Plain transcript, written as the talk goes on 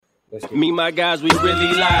Me, my guys, we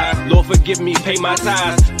really lie. Lord, forgive me, pay my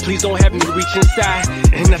tithes. Please don't have me reach inside.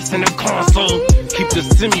 And that's in the console. Keep the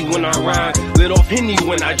semi when I ride. Let off Henny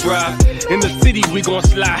when I drive. In the city, we gon'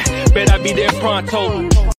 slide. Bet I be there pronto.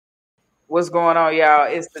 What's going on, y'all?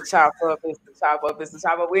 It's the chop up. It's the chop up. It's the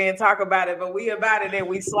chop up. We ain't talk about it, but we about it and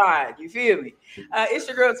we slide. You feel me? It's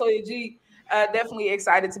your girl, Toya G. Definitely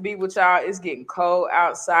excited to be with y'all. It's getting cold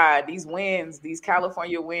outside. These winds, these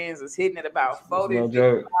California winds, is hitting at about 40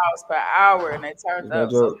 miles per hour, and they turned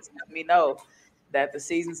up. So it's letting me know that the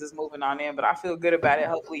seasons is moving on in. But I feel good about it.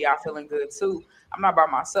 Hopefully, y'all feeling good too. I'm not by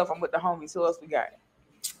myself. I'm with the homies. Who else we got?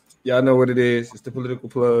 Y'all know what it is. It's the political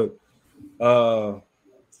plug.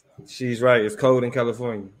 She's right. It's cold in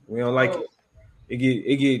California. We don't like it.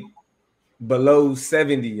 It get below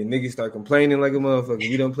 70 and niggas start complaining like a motherfucker.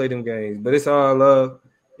 We don't play them games. But it's all love.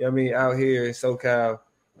 You know what I mean? Out here in SoCal.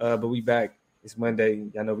 But we back. It's Monday.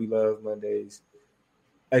 Y'all know we love Mondays.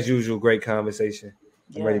 As usual, great conversation.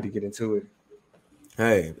 I'm ready to get into it.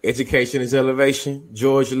 Hey, education is elevation.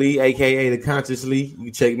 George Lee, a.k.a. The Conscious Lee. You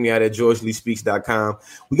can check me out at georgeleespeaks.com.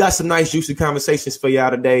 We got some nice, juicy conversations for y'all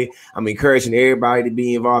today. I'm encouraging everybody to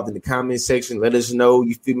be involved in the comment section. Let us know,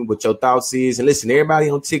 you feel me, what your thoughts is. And listen, everybody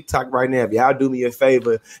on TikTok right now, if y'all do me a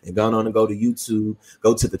favor and go on and go to YouTube,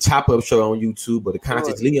 go to the Chop Up Show on YouTube or the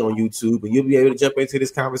Conscious Lee on YouTube, and you'll be able to jump into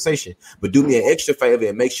this conversation. But do me an extra favor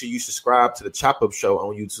and make sure you subscribe to the Chop Up Show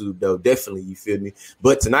on YouTube, though. Definitely, you feel me.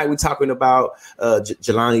 But tonight we're talking about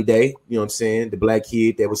Jelani Day, you know what I'm saying? The black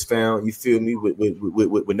kid that was found, you feel me,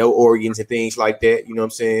 with no organs and things like that, you know what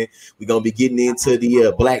I'm saying? We're going to be getting into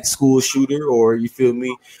the black school shooter, or you feel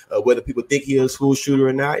me, whether people think he's a school shooter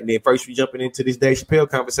or not. And then first we jumping into this Dave Chappelle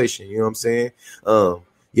conversation, you know what I'm saying?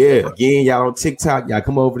 Again, y'all on TikTok, y'all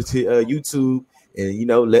come over to YouTube and, you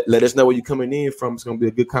know, let us know where you're coming in from. It's going to be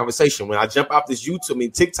a good conversation. When I jump off this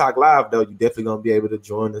YouTube, TikTok live, though, you're definitely going to be able to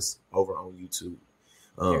join us over on YouTube.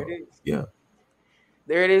 There it is. Yeah.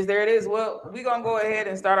 There it is. Well, we're going to go ahead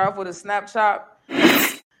and start off with a snapshot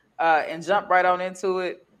and jump right on into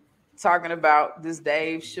it, talking about this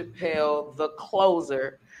Dave Chappelle, The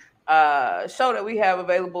Closer, show that we have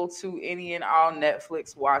available to any and all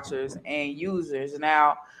Netflix watchers and users.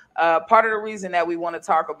 Now, part of the reason that we want to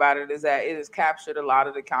talk about it is that it has captured a lot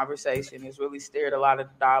of the conversation. It's really stirred a lot of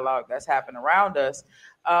the dialogue that's happening around us.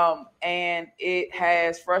 And it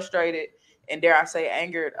has frustrated and dare I say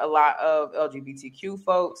angered a lot of LGBTQ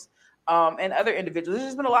folks and other individuals.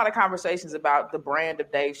 There's been a lot of conversations about the brand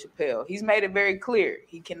of Dave Chappelle. He's made it very clear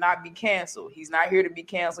he cannot be canceled. He's not here to be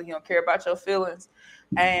canceled. He don't care about your feelings.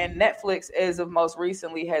 And Netflix, as of most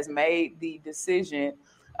recently, has made the decision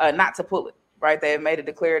not to pull it. Right, they have made a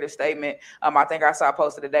declarative statement. I think I saw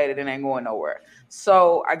posted today that it ain't going nowhere.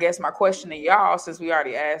 So I guess my question to y'all, since we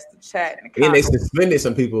already asked the chat, and they suspended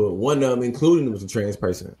some people. One of them, including them, was a trans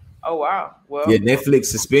person. Oh wow! Well, yeah, Netflix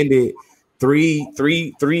suspended three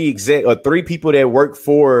people that work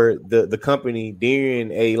for the company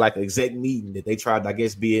during a exec meeting that they tried to, I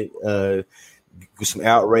guess, be it some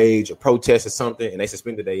outrage or protest or something, and they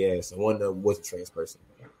suspended their ass. And one of them was a trans person.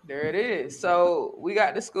 There it is. So we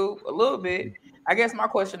got the scoop a little bit. I guess my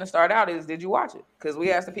question to start out is, did you watch it? Because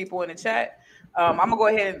we asked the people in the chat. I'm going to go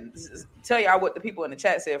ahead and tell y'all what the people in the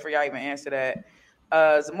chat said for y'all even answer that.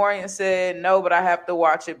 Zamorian said, no, but I have to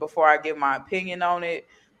watch it before I give my opinion on it.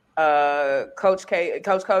 Coach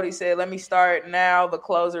Cody said, let me start now. The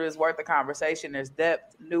Closer is worth the conversation. There's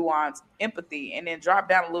depth, nuance, empathy, and then dropped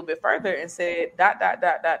down a little bit further and said ...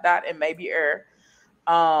 and maybe error.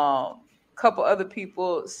 Couple other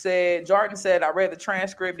people said, Jordan said, I read the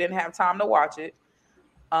transcript, didn't have time to watch it.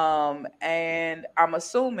 And I'm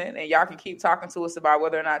assuming, and y'all can keep talking to us about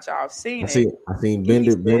whether or not y'all have seen it. I seen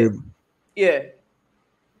Bender. Yeah.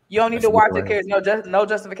 You don't need to watch it because no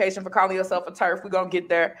justification for calling yourself a TERF. We're going to get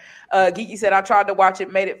there. Geeky said, I tried to watch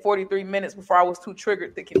it, made it 43 minutes before I was too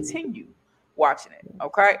triggered to continue watching it.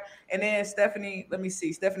 Okay. And then Stephanie, let me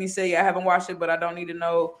see. Stephanie said, I haven't watched it, but I don't need to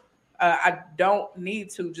know. I don't need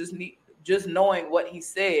to, just knowing what he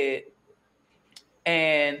said.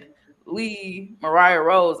 And Lee, Mariah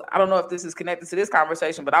Rose, I don't know if this is connected to this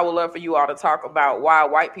conversation, but I would love for you all to talk about why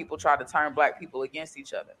white people try to turn black people against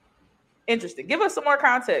each other. Interesting. Give us some more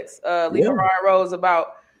context, Lee, Mariah Rose,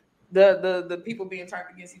 about the people being turned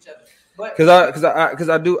against each other. Because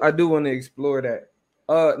I do want to explore that.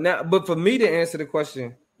 Now, but for me to answer the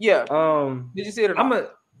question, did you see it or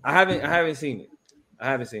not? I haven't seen it.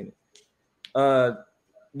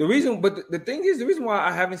 The reason why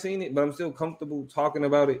I haven't seen it, but I'm still comfortable talking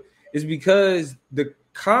about it, is because the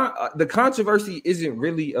controversy isn't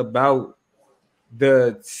really about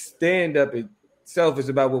the stand-up itself. It's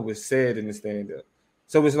about what was said in the stand-up.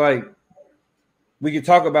 So it's like we could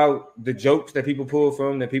talk about the jokes that people pulled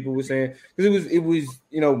from, that people were saying, because it was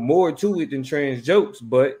more to it than trans jokes,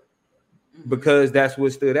 but because that's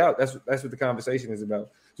what stood out. That's what the conversation is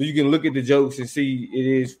about. So you can look at the jokes and see it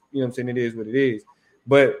is, it is what it is.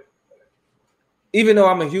 But even though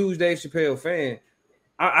I'm a huge Dave Chappelle fan,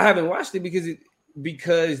 I haven't watched it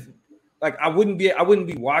because like I wouldn't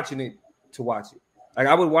be watching it to watch it. Like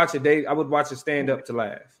I would watch a stand up to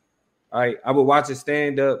laugh. All right, I would watch a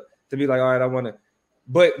stand up to be like, all right, I want to.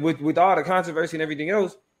 But with all the controversy and everything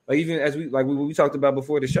else, like even as we talked about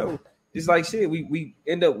before the show, it's like shit. We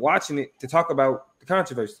end up watching it to talk about the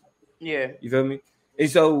controversy. Yeah, you feel me? And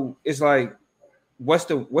so it's like, what's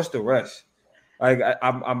the rush? Like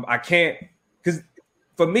I can't, because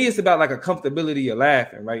for me it's about like a comfortability of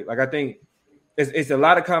laughing, right? Like I think it's a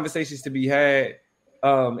lot of conversations to be had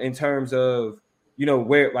in terms of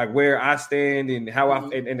where I stand and how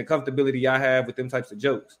and the comfortability I have with them types of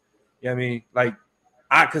jokes. You know what I mean? Like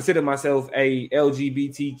I consider myself a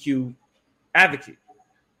LGBTQ advocate.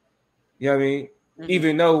 You know what I mean? Mm-hmm.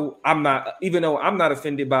 Even though I'm not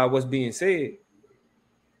offended by what's being said,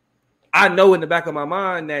 I know in the back of my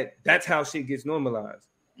mind that that's how shit gets normalized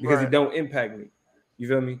because it don't impact me. You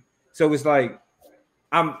feel me? So it's like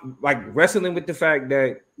I'm like wrestling with the fact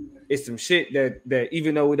that it's some shit that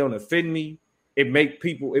even though it don't offend me, it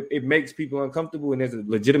makes people uncomfortable, and there's a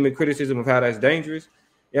legitimate criticism of how that's dangerous.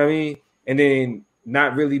 You know what I mean? And then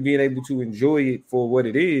not really being able to enjoy it for what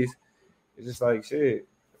it is. It's just like shit.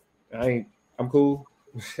 I'm cool.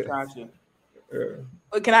 Gotcha.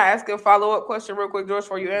 Can I ask a follow-up question real quick, George,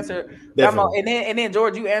 before you answer? And then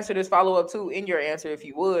George, you answer this follow-up too in your answer if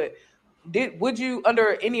you would. Would you,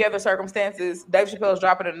 under any other circumstances, Dave Chappelle's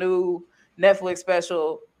dropping a new Netflix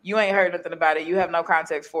special, you ain't heard nothing about it, you have no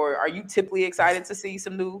context for it, are you typically excited to see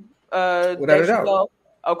some new Without Dave a doubt. Chappelle?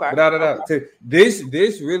 Okay. Without a doubt.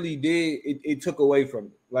 This really did it took away from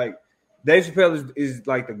it. Like Dave Chappelle is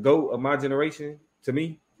like the GOAT of my generation to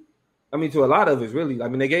me. I mean, to a lot of us, really. I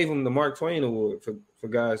mean, they gave him the Mark Twain Award for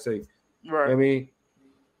God's sake. Right. You know what I mean?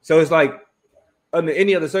 So it's like, under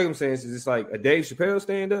any other circumstances, it's like a Dave Chappelle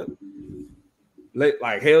stand-up.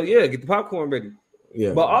 Like, hell yeah, get the popcorn ready.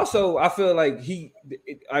 Yeah. But also, I feel like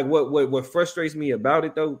what frustrates me about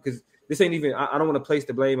it, though, because this ain't even, I don't want to place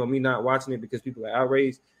the blame on me not watching it because people are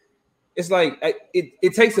outraged. It's like,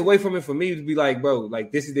 it takes away from it for me to be like, bro,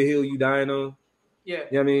 like, this is the hill you dying on. Yeah. You know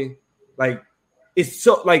what I mean? Like, it's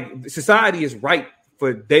so like society is ripe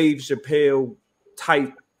for Dave Chappelle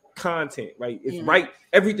type content, right? It's right.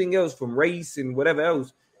 Everything else from race and whatever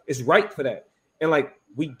else is ripe for that. And like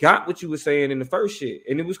we got what you were saying in the first shit,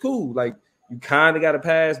 and it was cool. Like you kind of got a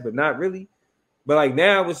pass, but not really. But like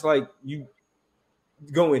now it's like you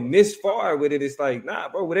going this far with it. It's like nah,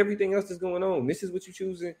 bro. With everything else that's going on, this is what you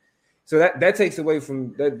choosing. So that takes away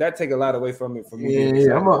from that take a lot away from it for me.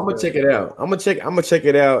 Yeah, I'm gonna check it out. I'm gonna check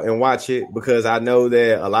it out and watch it because I know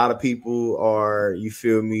that a lot of people are, you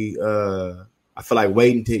feel me? I feel like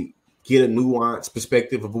waiting to get a nuanced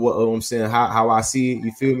perspective of what I'm saying, how I see it.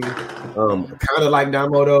 You feel me? Kind of like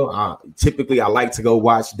Damo though. Typically, I like to go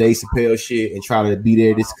watch Dave Chappelle shit and try to be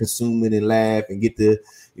there, just consuming and laugh and get the,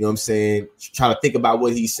 you know what I'm saying, try to think about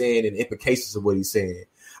what he's saying and implications of what he's saying.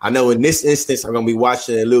 I know in this instance, I'm going to be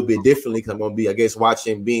watching it a little bit differently because I'm going to be, I guess,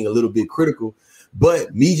 watching being a little bit critical.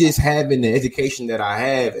 But me just having the education that I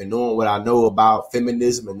have and knowing what I know about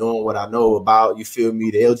feminism and knowing what I know about, you feel me,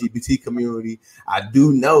 the LGBT community, I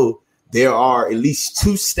do know there are at least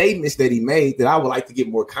two statements that he made that I would like to get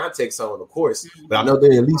more context on, of course. But I know there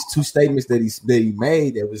are at least two statements that he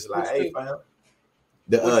made that was like, hey, fam.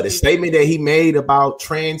 The statement that he made about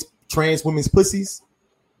trans women's pussies.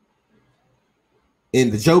 And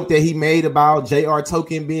the joke that he made about J.R.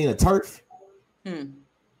 Tolkien being a TERF,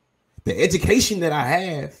 the education that I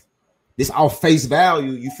have, this off face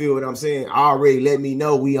value, you feel what I'm saying? Already let me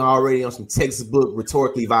know we already on some textbook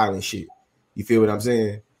rhetorically violent shit. You feel what I'm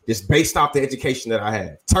saying? Just based off the education that I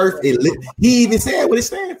have. TERF, he even said what it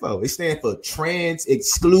stands for. It stands for trans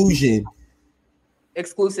exclusion.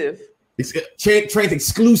 Exclusive. It's trans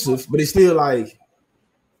exclusive, but it's still like,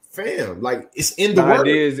 fam, like it's in the word.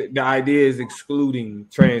 The idea is excluding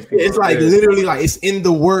trans people. It's like literally like it's in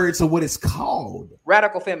the words of what it's called.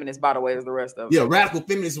 Radical feminist, by the way, is the rest of it. Yeah, radical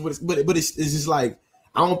feminist, but it's just like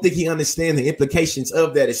I don't think he understands the implications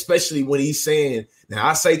of that, especially when he's saying, now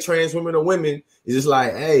I say trans women are women. It's just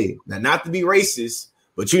like, hey, now not to be racist,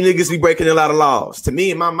 but you niggas be breaking a lot of laws. To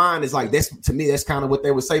me, in my mind, it's like that's kind of what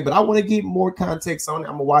they would say. But I want to get more context on it.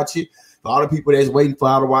 I'm gonna watch it. For all the people that's waiting for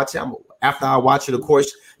how to watch it, after I watch it, of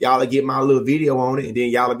course, y'all will get my little video on it, and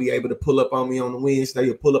then y'all will be able to pull up on me on the Wednesday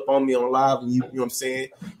or pull up on me on live, and you know what I'm saying?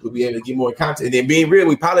 We'll be able to get more content. And then being real,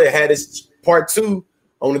 we probably had this part 2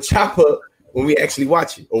 on the chop up when we actually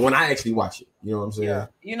watch it, or when I actually watch it. You know what I'm saying? Yeah.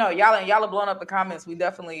 You know, y'all are blowing up the comments. We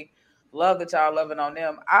definitely love that y'all loving on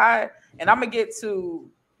them. I'm gonna get to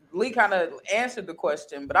Lee kind of answered the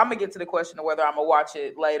question, but I'm gonna get to the question of whether I'm gonna watch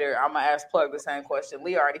it later. I'm gonna ask Plug the same question.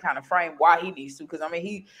 Lee already kind of framed why he needs to, because I mean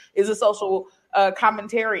he is a social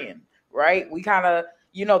commentarian, right? We kind of,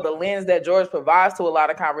 you know, the lens that George provides to a lot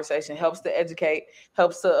of conversation helps to educate,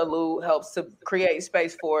 helps to allude, helps to create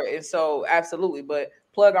space for it. And so absolutely, but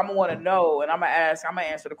Plug, I'm gonna want to know, and I'm gonna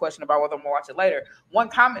answer the question about whether I'm gonna watch it later. One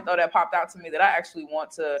comment though that popped out to me that I actually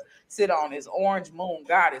want to sit on is Orange Moon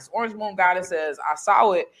Goddess. Orange Moon Goddess says, I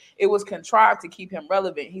saw it. It was contrived to keep him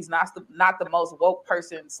relevant. He's not the most woke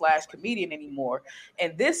person / comedian anymore.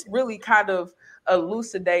 And this really kind of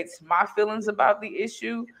elucidates my feelings about the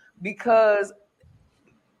issue, because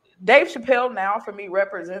Dave Chappelle now for me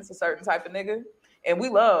represents a certain type of nigga, and we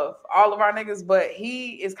love all of our niggas, but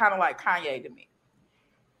he is kind of like Kanye to me.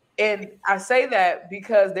 And I say that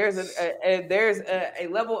because there's a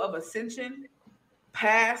level of ascension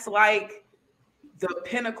past like the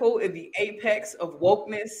pinnacle and the apex of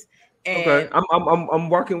wokeness. And okay, I'm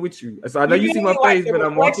walking with you. So I know you see my face, but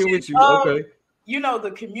I'm walking with you. Okay. You know,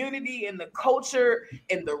 the community and the culture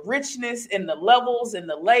and the richness and the levels and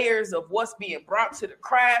the layers of what's being brought to the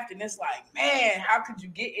craft. And it's like, man, how could you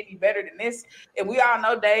get any better than this? And we all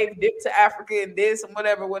know Dave dipped to Africa and this and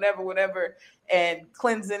whatever, and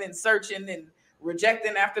cleansing and searching and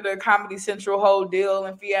rejecting after the Comedy Central whole deal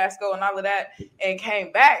and fiasco and all of that, and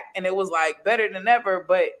came back. And it was like better than ever,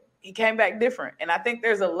 but he came back different. And I think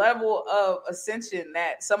there's a level of ascension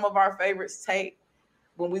that some of our favorites take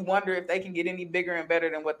when we wonder if they can get any bigger and better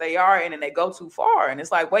than what they are, and then they go too far. And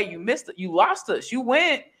it's like, wait, you missed it. You lost us. You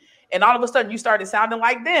went, and all of a sudden you started sounding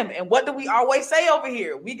like them. And what do we always say over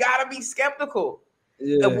here? We got to be skeptical.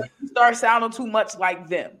 Yeah. When you start sounding too much like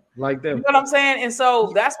them. Like them. You know what I'm saying? And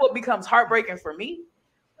so that's what becomes heartbreaking for me,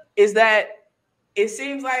 is that it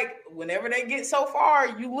seems like whenever they get so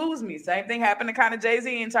far, you lose me. Same thing happened to kind of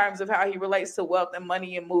Jay-Z in terms of how he relates to wealth and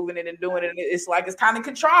money and moving it and doing it. It's like it's kind of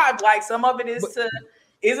contrived. Like some of it is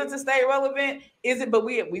to stay relevant? Is it? But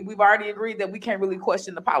we've already agreed that we can't really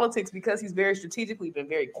question the politics because he's very strategically been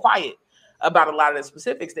very quiet about a lot of the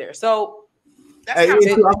specifics there. So that's I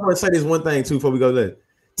want to say this one thing too before we go there.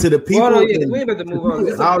 To the people, we about to move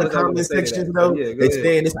on. All the comment sections though, they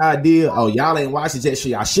saying this idea, oh, y'all ain't watching that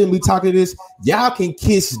shit. I shouldn't be talking this. Y'all can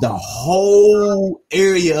kiss the whole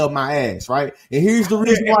area of my ass, right? And here's the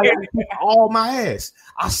reason why y'all kiss all my ass.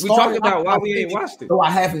 We talked about why we ain't watched it. So I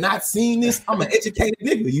have not seen this. I'm an educated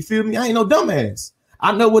nigga. You feel me? I ain't no dumbass.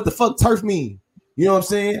 I know what the fuck turf mean. You know what I'm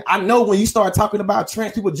saying? I know when you start talking about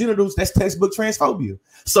trans people genitals, that's textbook transphobia.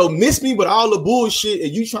 So miss me with all the bullshit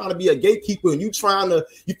and you trying to be a gatekeeper and you trying to,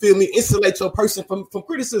 you feel me, insulate your person from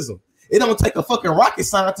criticism. It don't take a fucking rocket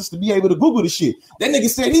scientist to be able to Google the shit. That nigga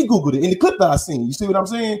said he Googled it in the clip that I seen. You see what I'm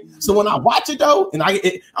saying? So when I watch it though, and I'm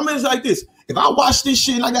it's like this. If I watch this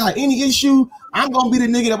shit and I got any issue, I'm gonna be the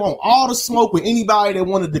nigga that want all the smoke with anybody that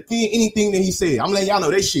want to defend anything that he said. I'm letting y'all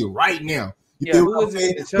know that shit right now. You feel what I'm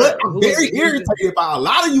saying? But I'm very irritated by a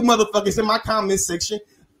lot of you motherfuckers in my comment section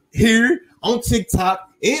here on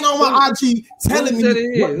TikTok and on my IG telling me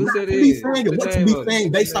what to be saying and what to be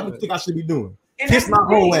saying based off what you think I should be doing. Kiss my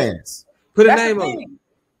whole ass. Put a name on it.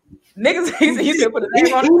 Niggas, he said put a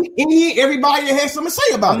name on it. Everybody has something to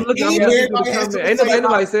say about it. Ain't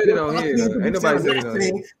nobody said it on here. Ain't nobody said it on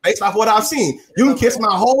here. Based off what I've seen, you can kiss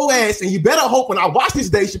my whole ass, and you better hope when I watch this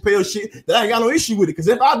Dave Chappelle shit that I ain't got no issue with it. Because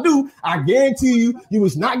if I do, I guarantee you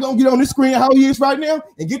was not gonna get on this screen how he is right now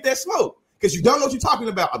and get that smoke. Because you don't know what you're talking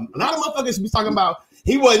about. A lot of motherfuckers be talking about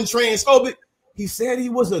he wasn't transphobic. He said he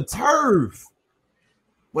was a turf.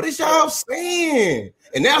 What is y'all saying?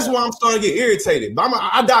 And that's why I'm starting to get irritated. But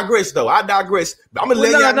I digress, though. I digress. But I'm gonna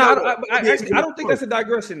let y'all know. I don't think that's a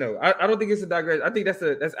digression, though. I don't think it's a digression. I think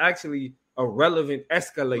that's actually a relevant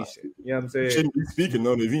escalation. You know what I'm saying? You shouldn't be speaking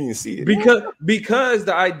on it if you didn't see it. Because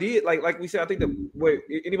the idea, like we said, I think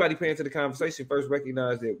anybody paying to the conversation first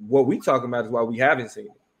recognize that what we talking about is why we haven't seen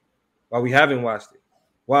it, why we haven't watched it,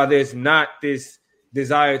 why there's not this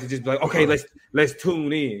desire to just be like, okay, let's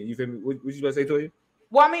tune in. You feel me? What you about to say, Toya?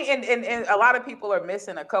 Well, I mean, and a lot of people are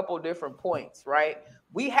missing a couple different points, right?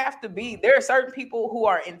 We have to be, there are certain people who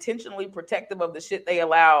are intentionally protective of the shit they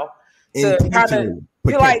allow to kind of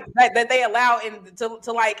like that they allow to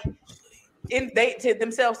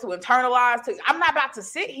themselves to internalize. I'm not about to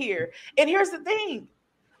sit here. And here's the thing.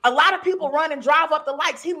 A lot of people run and drive up the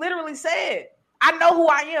likes. He literally said, I know who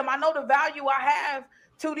I am. I know the value I have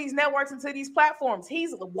to these networks and to these platforms.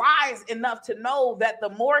 He's wise enough to know that the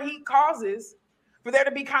more he causes, for there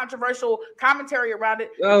to be controversial commentary around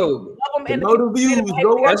it. Yo, know the views,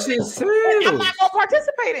 bro. That shit sells. I'm not gonna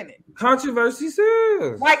participate in it. Controversy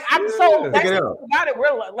sells. Like I'm Yeah. so that's about it.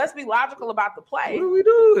 Let's be logical about the play. What are we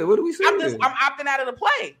doing? What are we saying? I'm opting out of the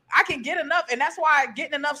play. I can get enough, and that's why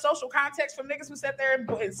getting enough social context from niggas who sat there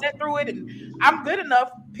and sat through it, and I'm good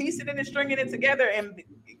enough piecing it and stringing it together and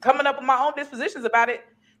coming up with my own dispositions about it.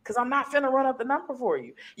 Because I'm not finna run up the number for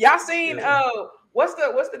you. Y'all seen what's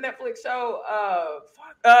the Netflix show?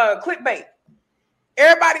 Clickbait.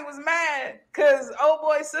 Everybody was mad because old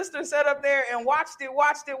boy's sister sat up there and watched it.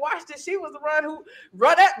 She was the one who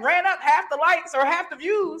ran up half the likes or half the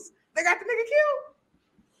views. They got the nigga killed.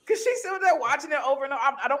 Because she sat there watching it over and over.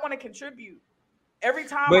 I don't want to contribute. Every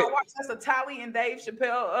time I watch that's a tally in Dave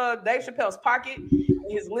Chappelle's pocket,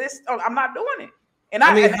 his list. I'm not doing it. And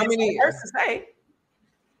how many hurts to say.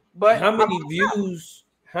 But how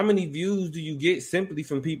many views do you get simply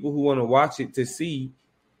from people who want to watch it to see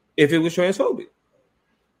if it was transphobic?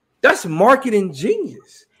 That's marketing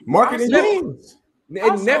genius. Marketing genius.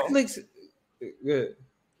 And Netflix. Good.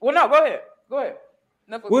 Well, no, go ahead.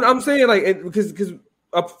 Netflix. What I'm saying, like, because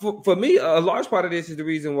for me, a large part of this is the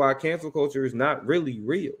reason why cancel culture is not really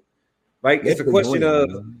real. Like, it's a question of.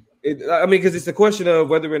 Because it's a question of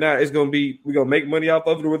whether or not we're gonna make money off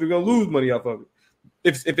of it, or whether we're gonna lose money off of it.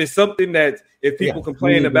 If it's something that if people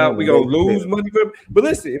complain about, we're gonna lose money for it. But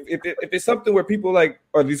listen, if it's something where people like,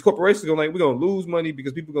 or these corporations are like, we're gonna lose money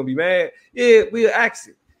because people are gonna be mad, yeah, we'll ask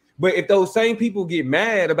it. But if those same people get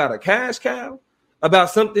mad about a cash cow, about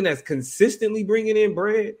something that's consistently bringing in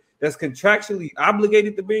bread, that's contractually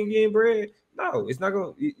obligated to bring in bread, no, it's not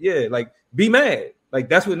gonna. Yeah, like be mad. Like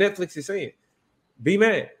that's what Netflix is saying. Be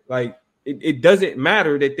mad. Like. It doesn't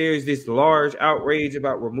matter that there's this large outrage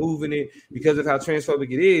about removing it because of how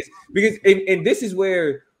transphobic it is. Because and this is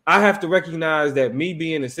where I have to recognize that me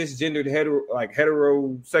being a cisgendered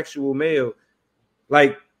heterosexual male,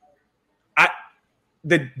 like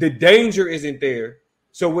the danger isn't there.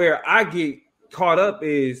 So where I get caught up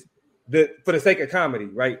is for the sake of comedy,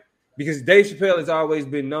 right? Because Dave Chappelle has always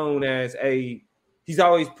been known as he's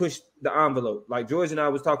always pushed the envelope. Like George and I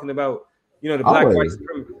was talking about. You know, the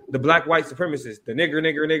black white supremacists, the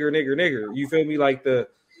nigger. You feel me? Like the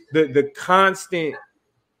constant.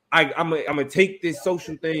 I'm gonna take this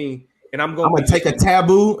social thing and I'm gonna take a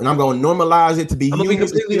taboo and I'm gonna normalize it to be. I'm gonna be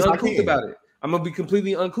completely uncouth about it. I'm gonna be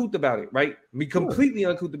completely uncouth about it, right? Be completely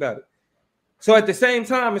uncouth about it. So at the same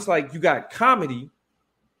time, it's like you got comedy.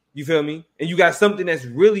 You feel me? And you got something that's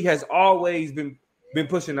really has always been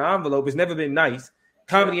pushing the envelope. It's never been nice.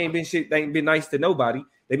 Comedy ain't been shit. They ain't been nice to nobody.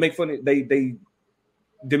 They make fun of they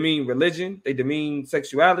demean religion, they demean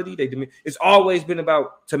sexuality, it's always been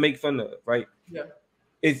about to make fun of, right? Yeah.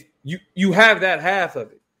 It's you have that half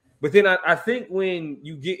of it. But then I think when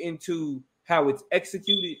you get into how it's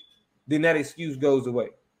executed, then that excuse goes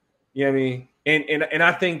away. You know what I mean? And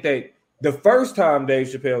I think that the first time Dave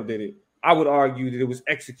Chappelle did it, I would argue that it was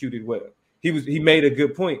executed well. He made a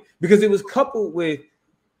good point because it was coupled with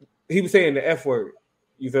he was saying the F word.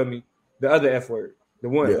 You feel me? The other F word. The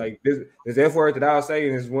one, like there's F word that I'll say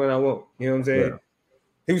and there's one I won't. You know what I'm saying? Yeah.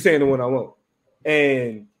 He was saying the one I won't.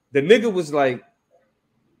 And the nigga was like,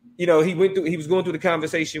 you know, he was going through the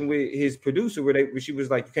conversation with his producer where she was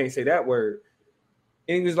like, you can't say that word.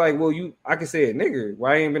 And he was like, well, I can say it nigger.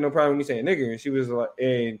 Why ain't been no problem with me saying nigger? And she was like,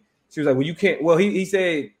 well, you can't. Well, he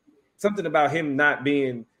said something about him not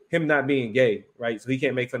being gay, right? So he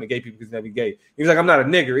can't make fun of gay people because he's not be gay. He was like, I'm not a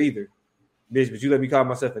nigger either, bitch, but you let me call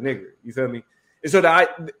myself a nigger. You feel me? And so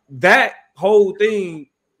that whole thing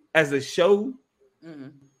as a show,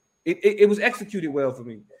 it was executed well for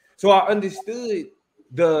me. So I understood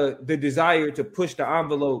the desire to push the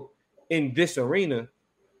envelope in this arena.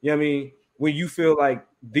 You know what I mean? When you feel like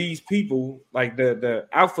these people, like the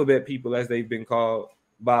alphabet people, as they've been called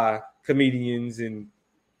by comedians and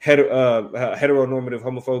heteronormative,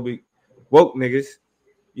 homophobic, woke niggas,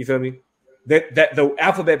 you feel me? That the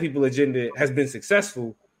alphabet people agenda has been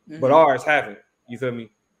successful, but ours haven't. You feel me?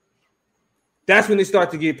 That's when it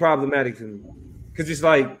starts to get problematic to me. Because it's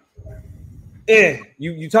like,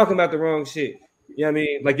 you talking about the wrong shit. You know what I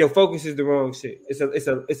mean? Like your focus is the wrong shit.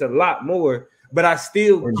 It's a lot more, but I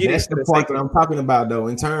still get it. That's the point that I'm talking about though,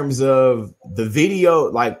 in terms of the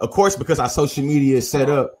video, like of course, because our social media is set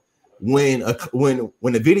up, when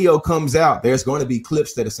the video comes out, there's going to be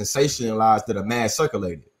clips that are sensationalized that are mass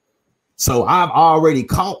circulated. So I've already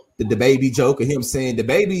caught the baby joke of him saying the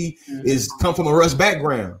baby is come from a Rush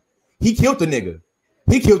background. He killed the nigga.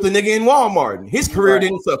 He killed the nigga in Walmart. His career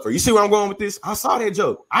didn't suffer. You see where I'm going with this? I saw that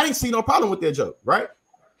joke. I didn't see no problem with that joke, right?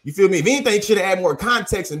 You feel me? If anything, should have added more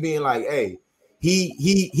context and being like, hey,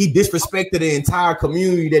 he disrespected the entire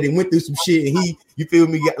community that he went through some shit, and he, you feel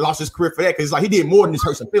me, lost his career for that because like he did more than just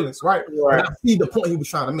hurt some feelings, right? But I see the point he was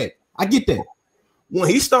trying to make. I get that. When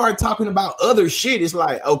he started talking about other shit, it's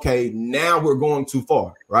like, okay, now we're going too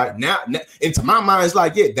far, right? Now, into my mind, it's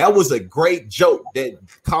like, yeah, that was a great joke that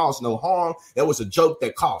caused no harm. That was a joke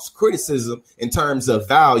that caused criticism in terms of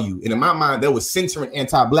value. And in my mind, that was censoring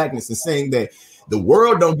anti-blackness and saying that the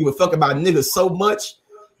world don't give a fuck about niggas so much.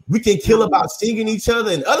 We can kill about singing each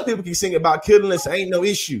other, and other people can sing about killing us. Ain't no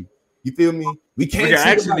issue. You feel me? We can't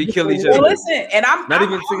actually kill each other. Well, listen, and I'm not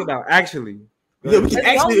even thinking about actually. Yeah, we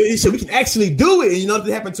can actually do it, and you know what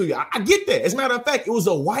happened to you. I get that. As a matter of fact, it was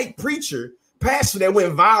a white preacher, pastor that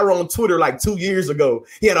went viral on Twitter like 2 years ago.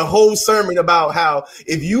 He had a whole sermon about how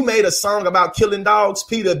if you made a song about killing dogs,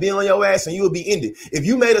 Peter be on your ass and you would be ended. If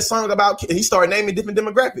you made a song about, he started naming different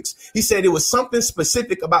demographics. He said it was something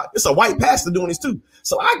specific about. It's a white pastor doing this too.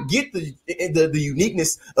 So I get the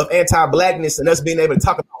uniqueness of anti-blackness and us being able to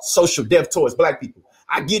talk about social death towards black people.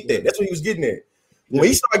 I get that. That's what he was getting at. When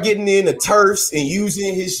he started getting in the turfs and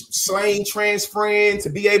using his slang trans friend to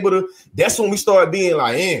be able to, that's when we started being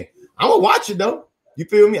like, I'm gonna watch it though. You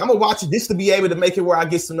feel me? I'm gonna watch it just to be able to make it where I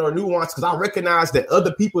get some more nuance because I recognize that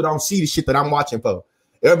other people don't see the shit that I'm watching for.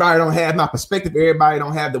 Everybody don't have my perspective. Everybody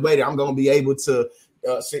don't have the way that I'm gonna be able to,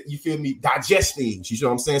 you feel me, digest things. You know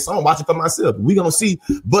what I'm saying? So I'm watching for myself. We gonna see.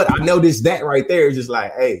 But I noticed that right there is just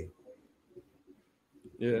like, hey.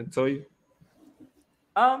 Yeah, tell you.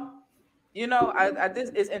 You know, I this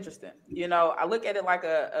is interesting. You know, I look at it like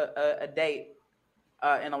a date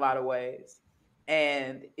in a lot of ways.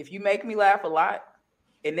 And if you make me laugh a lot,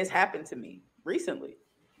 and this happened to me recently,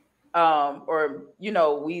 or you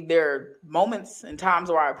know, there are moments and times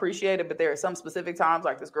where I appreciate it, but there are some specific times,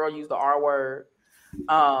 like this girl used the R word.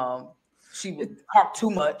 She would talk too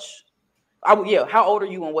much. How old are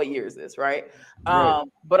you and what year is this, right?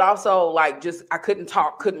 But also like just I couldn't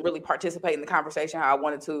really participate in the conversation how I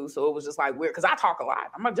wanted to. So it was just like weird because I talk a lot.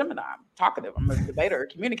 I'm a Gemini, I'm talkative, I'm a debater, a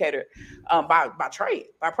communicator by trade,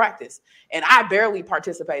 by practice. And I barely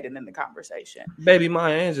participated in the conversation. Baby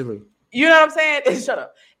Maya Angelou. You know what I'm saying? Shut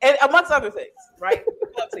up. And amongst other things, right?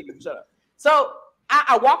 Up to you, shut up. So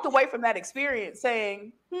I walked away from that experience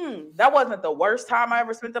saying, that wasn't the worst time I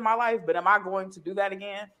ever spent in my life, but am I going to do that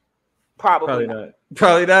again? Probably not.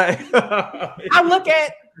 I look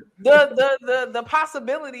at the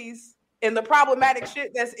possibilities and the problematic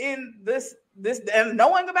shit that's in this and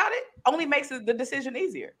knowing about it only makes the decision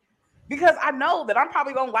easier because I know that I'm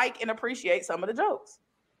probably gonna like and appreciate some of the jokes,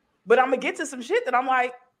 but I'm gonna get to some shit that I'm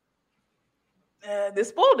like, this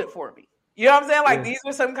spoiled it for me. You know what I'm saying? Like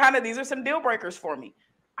these are some deal breakers for me.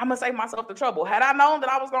 I'm gonna save myself the trouble. Had I known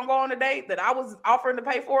that I was gonna go on a date that I was offering to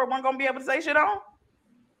pay for, wasn't gonna be able to say shit on.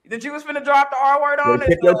 That you was finna drop the R word on it.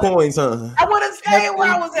 Pick your coins, huh? I would have stayed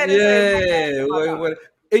where I was at.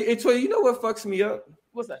 It's you know what fucks me up?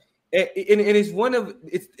 What's that? And it's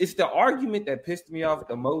the argument that pissed me off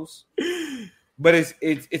the most, but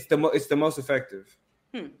it's the most effective.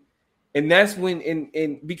 And that's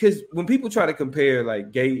when because when people try to compare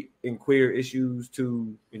like gay and queer issues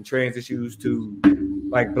and trans issues to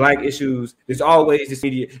like black issues, there's always this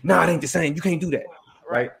immediate, it ain't the same. You can't do that,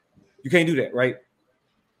 right? You can't do that, right?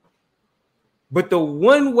 But the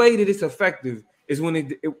one way that it's effective is when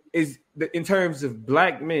it is in terms of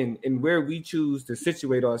black men and where we choose to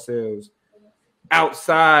situate ourselves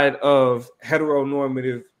outside of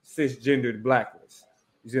heteronormative cisgendered blackness.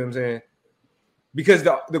 You see what I'm saying? Because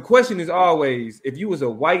the question is always, if you was a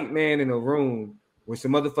white man in a room where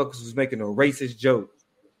some motherfuckers was making a racist joke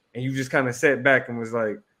and you just kind of sat back and was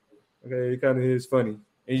like, okay, it kind of is funny.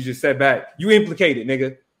 And you just sat back, you implicated,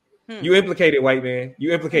 nigga. You implicated, white man.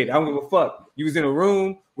 You implicated. I don't give a fuck. You was in a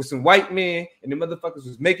room with some white men, and the motherfuckers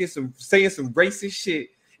was saying some racist shit.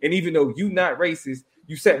 And even though you not racist,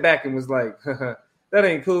 you sat back and was like, that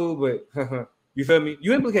ain't cool, but you feel me?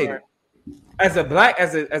 You implicated. As a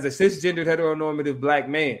cisgendered heteronormative black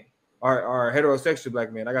man, or heterosexual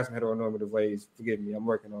black man. I got some heteronormative ways. Forgive me. I'm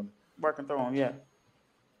working on it. Working through them, yeah.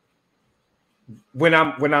 When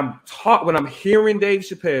I'm hearing Dave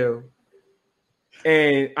Chappelle.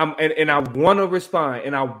 And I want to respond,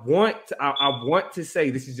 and I want to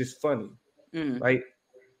say this is just funny, right?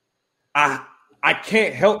 I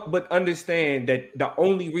can't help but understand that the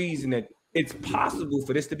only reason that it's possible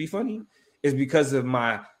for this to be funny is because of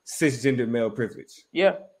my cisgender male privilege.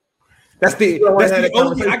 Yeah, that's the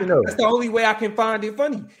only way I can find it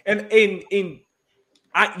funny, and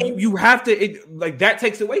you have to like that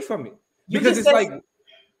takes away from it because it's like.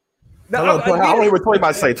 I don't hear what Toy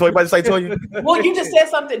about to say. Toy. Well, you just said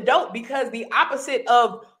something dope because the opposite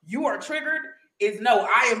of you are triggered is no,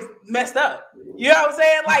 I am messed up. You know what I'm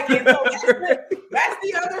saying? Like, and so that's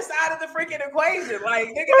the other side of the freaking equation. Like,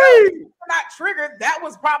 nigga, no, you're not triggered. That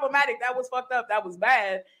was problematic. That was fucked up. That was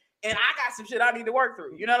bad. And I got some shit I need to work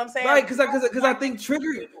through. You know what I'm saying? Right, because I think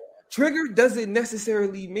trigger doesn't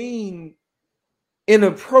necessarily mean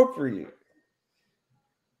inappropriate.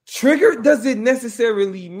 Trigger doesn't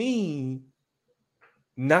necessarily mean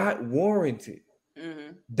not warranted.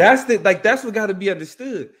 Mm-hmm. That's what got to be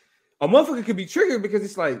understood. A motherfucker could be triggered because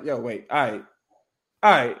it's like, yo, wait, all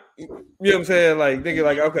right, you know what I'm saying? Like, nigga,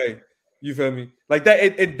 like, okay, you feel me? Like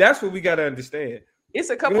that, and that's what we got to understand. It's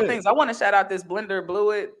a couple things. I want to shout out this Blender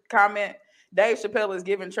Bluid comment. Dave Chappelle is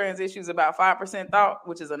giving trans issues about 5% thought,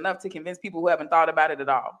 which is enough to convince people who haven't thought about it at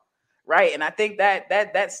all. Right. And I think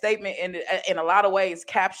that statement in a lot of ways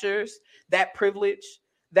captures that privilege,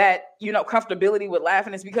 that, you know, comfortability with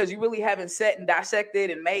laughing. Is because you really haven't sat and dissected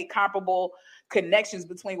and made comparable connections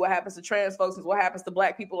between what happens to trans folks and what happens to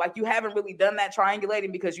black people. Like, you haven't really done that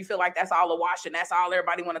triangulating because you feel like that's all a wash and that's all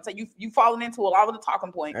everybody want to tell you. You've fallen into a lot of the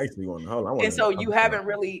talking points. And so you haven't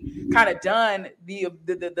really kind of done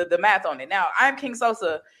the math on it. Now, I'm King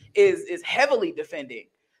Sosa is heavily defending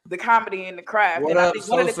the comedy and the craft. What and up, I think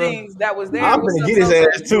one of the things that was there. I'm finna get his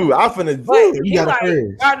ass too. I'm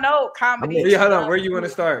finna I know comedy. Hold on. Where you want to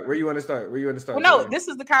start? Well, no, this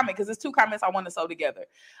is the comment because there's two comments I want to sew together.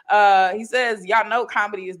 He says, y'all know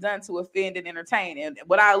comedy is done to offend and entertain. And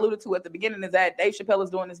what I alluded to at the beginning is that Dave Chappelle is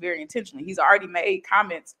doing this very intentionally. He's already made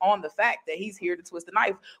comments on the fact that he's here to twist the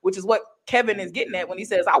knife, which is what Kevin is getting at when he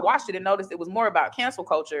says, I watched it and noticed it was more about cancel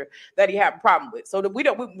culture that he had a problem with. So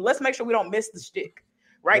that let's make sure we don't miss the shtick.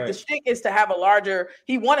 Right. The shtick is to have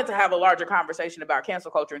he wanted to have a larger conversation about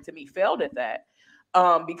cancel culture, and to me failed at that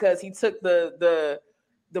because he took the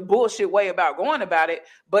bullshit way about going about it.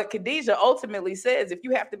 But Khadijah ultimately says, if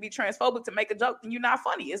you have to be transphobic to make a joke, then you're not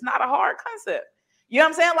funny. It's not a hard concept. You know what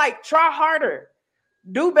I'm saying? Like, try harder,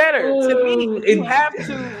 do better. To me, you have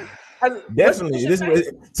to definitely.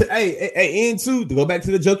 And to go back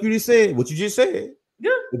to the joke you just said, what you just said. Yeah.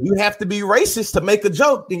 If you have to be racist to make a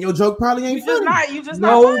joke, then your joke probably ain't funny. You just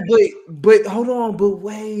not but hold on, but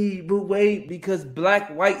wait, because black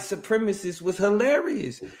white supremacist was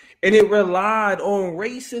hilarious, and it relied on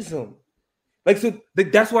racism. Like, so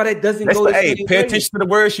that's why that doesn't go. Pay attention to the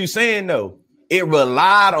words you're saying though. It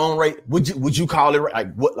relied on race. Would you call it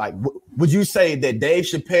like what? Like, would you say that Dave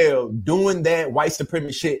Chappelle doing that white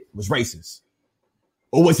supremacist shit was racist,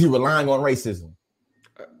 or was he relying on racism?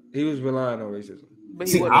 He was relying on racism.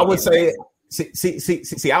 I would say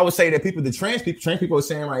that trans people are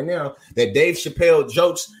saying right now that Dave Chappelle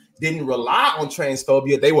jokes didn't rely on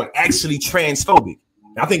transphobia; they were actually transphobic.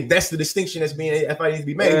 I think that's the distinction that's being to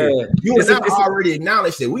be made. Here. You and I already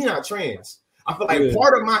acknowledged that we're not trans. I feel like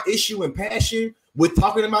part of my issue and passion with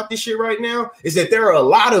talking about this shit right now is that there are a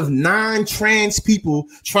lot of non-trans people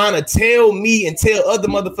trying to tell me and tell other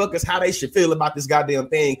motherfuckers how they should feel about this goddamn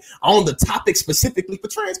thing on the topic specifically for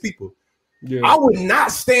trans people. Yeah. I would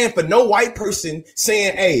not stand for no white person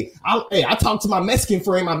saying, hey, I talked to my Mexican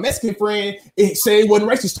friend. My Mexican friend said he wasn't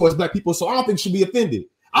racist towards black people, so I don't think she should be offended.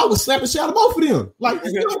 I would slap the shit out of both of them. Like,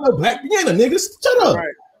 you don't know black Vienna, niggas. Shut up.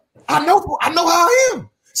 Right. I know how I am.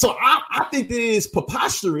 So I think it is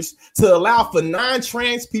preposterous to allow for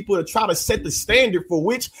non-trans people to try to set the standard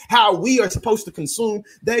for how we are supposed to consume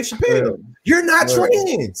Dave Chappelle. You're not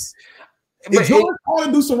trans. If George want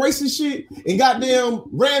to do some racist shit and goddamn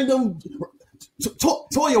random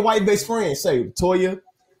Toya white best friend say, Toya,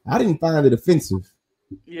 I didn't find it offensive.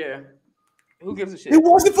 Yeah. Who gives a shit? It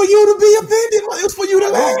wasn't for you to be offended. It was for you to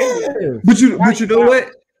laugh. But you know what?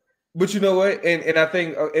 But you know what? And I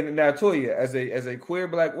think and now Toya, as a queer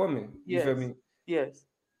black woman, you feel me? Yes.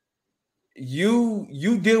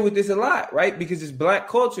 You deal with this a lot, right? Because it's black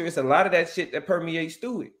culture. It's a lot of that shit that permeates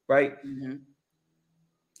through it, right? Mm-hmm.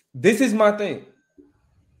 This is my thing.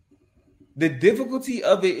 The difficulty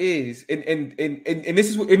of it is, and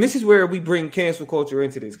this is where we bring cancel culture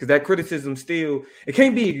into this, because that criticism still, it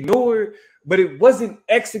can't be ignored, but it wasn't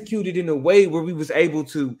executed in a way where we was able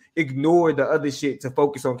to ignore the other shit to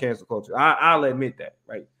focus on cancel culture. I'll admit that,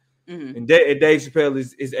 right? Mm-hmm. And Dave Chappelle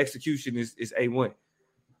his execution is A1.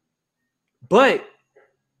 But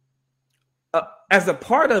as a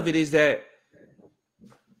part of it is that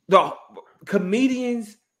the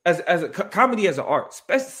comedians as a comedy as an art,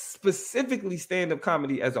 specifically stand-up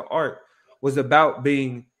comedy as an art, was about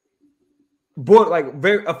being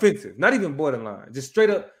very offensive, not even borderline, just straight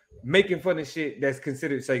up making fun of shit that's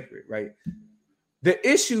considered sacred, right? The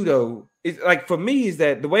issue though is, like, for me, is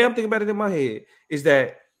that the way I'm thinking about it in my head is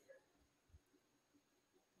that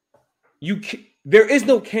there is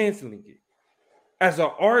no canceling it. as an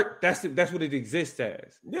art, that's what it exists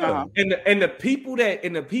as. Yeah. And the people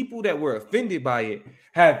that were offended by it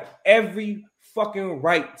have every fucking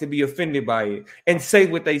right to be offended by it and say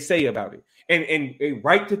what they say about it. And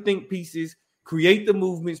right to think pieces, create the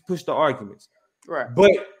movements, push the arguments. Right.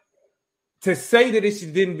 But to say that it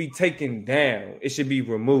shouldn't be taken down, it should be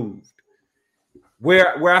removed.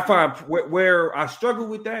 Where I struggle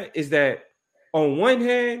with that is that on one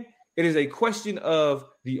hand, it is a question of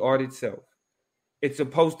the art itself. It's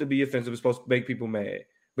supposed to be offensive. It's supposed to make people mad.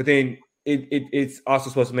 But then it's also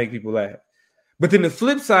supposed to make people laugh. But then the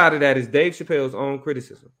flip side of that is Dave Chappelle's own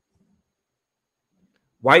criticism.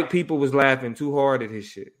 White people was laughing too hard at his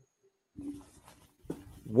shit.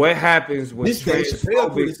 What happens when this Dave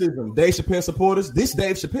Chappelle criticism? Dave Chappelle supporters, this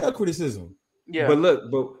Dave Chappelle criticism. Yeah. But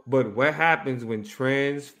look, but what happens when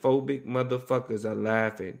transphobic motherfuckers are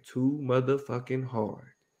laughing too motherfucking hard?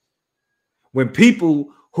 When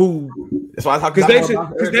people who that's why I talk because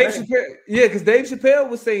Dave Chappelle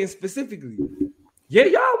was saying specifically, yeah,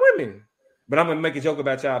 y'all women, but I'm gonna make a joke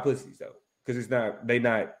about y'all pussies though, because they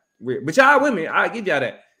not weird. But y'all women, I give y'all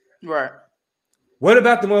that. Right. What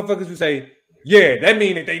about the motherfuckers who say, yeah, that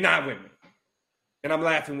mean that they not women? And I'm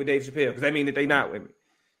laughing with Dave Chappelle because that mean that they not women.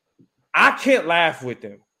 I can't laugh with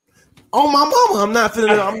them. Oh my mama, I'm not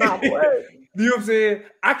feeling. I'm not. You know what I'm saying?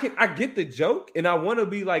 I get the joke, and I want to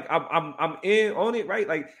be like, I'm in on it, right?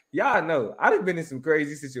 Like y'all know, I've been in some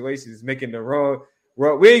crazy situations, making the wrong.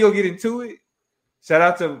 We ain't gonna get into it. Shout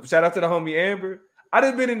out to the homie Amber. I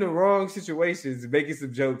done been in the wrong situations, making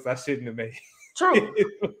some jokes I shouldn't have made. True.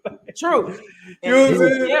 True. You know what I'm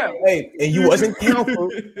saying? Yeah. Hey, and you wasn't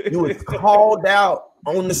counseled. You was called out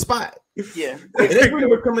on the spot. Yeah. And that's really what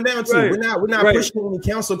we're coming down to. Right. We're not pushing any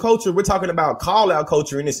cancel culture. We're talking about call out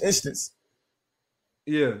culture in this instance.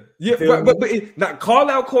 Yeah. But not call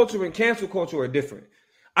out culture and cancel culture are different.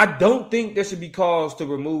 I don't think there should be calls to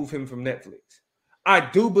remove him from Netflix. I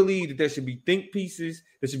do believe that there should be think pieces,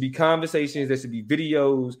 there should be conversations, there should be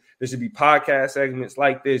videos, there should be podcast segments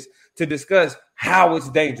like this to discuss how it's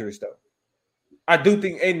dangerous, though. I do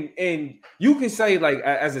think, and you can say, like,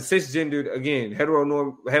 as a cisgendered, again,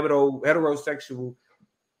 heterosexual,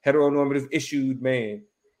 heteronormative issued man,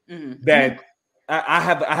 that I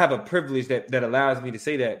have a privilege that allows me to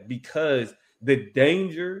say that because the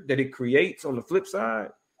danger that it creates on the flip side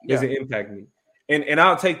doesn't impact me. And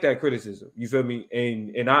I'll take that criticism. You feel me?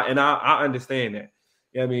 And I understand that.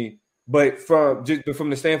 You know what I mean? But from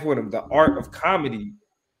the standpoint of the art of comedy,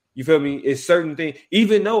 you feel me? It's certain things.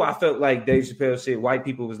 Even though I felt like Dave Chappelle said white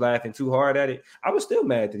people was laughing too hard at it, I was still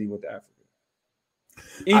mad that he went to Africa.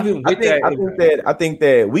 I think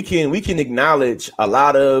that we can acknowledge a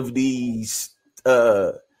lot of these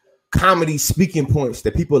comedy speaking points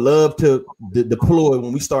that people love to deploy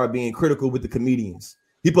when we start being critical with the comedians.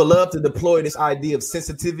 People love to deploy this idea of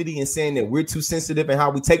sensitivity and saying that we're too sensitive in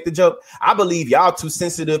how we take the joke. I believe y'all too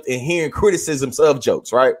sensitive in hearing criticisms of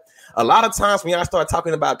jokes, right? A lot of times when y'all start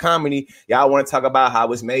talking about comedy, y'all want to talk about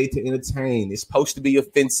how it's made to entertain. It's supposed to be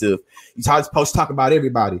offensive. You're supposed to talk about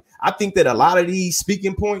everybody. I think that a lot of these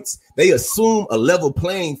speaking points, they assume a level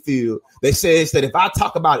playing field that says that if I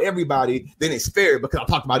talk about everybody, then it's fair because I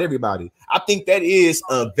talk about everybody. I think that is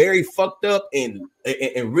a very fucked up and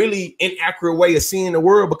really inaccurate way of seeing the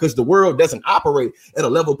world because the world doesn't operate at a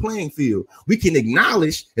level playing field. We can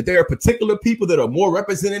acknowledge that there are particular people that are more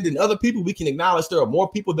represented than other people. We can acknowledge there are more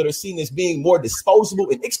people that are seen as being more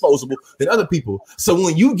disposable and exposable than other people. So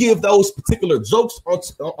when you give those particular jokes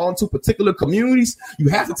onto particular communities, you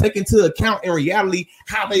have to take into account in reality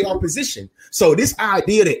how they are positioned. So this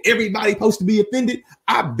idea that everybody's supposed to be offended,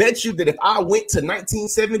 I bet you that if I went to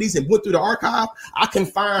 1970s and went through the archive, I can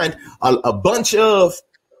find a bunch of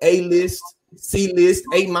A-list, C-list,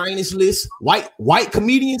 A- list, white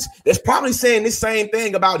comedians that's probably saying this same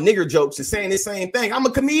thing about nigger jokes and saying this same thing. I'm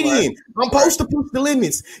a comedian. Right. I'm supposed to push the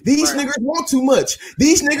limits. These niggers want too much.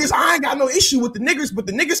 These niggers, I ain't got no issue with the niggers, but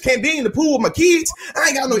the niggers can't be in the pool with my kids. I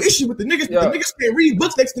ain't got no issue with the niggers, but the niggers can't read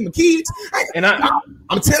books next to my kids.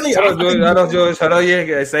 I'm telling you. I don't, George. Hold on,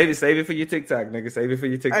 yeah. Save it for your TikTok, nigga. Save it for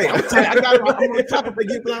your TikTok. Hey, I'm on the chop up. They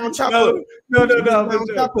get on chop up. No.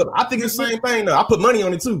 I think it's the same thing, though. I put money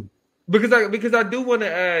on it, too. Because I do want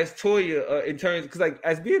to ask Toya in terms because like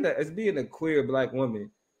as being a queer black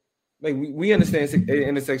woman, like we understand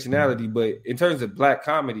intersectionality, but in terms of black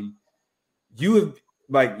comedy, you have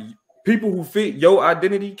like people who fit your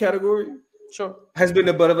identity category, sure, has been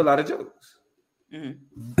the butt of a lot of jokes.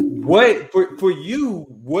 Mm-hmm. What for you?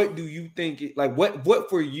 What do you think? What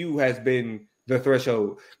for you has been the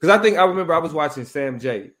threshold? Because I remember I was watching Sam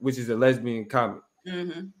J, which is a lesbian comic.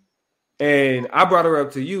 Mm-hmm. And I brought her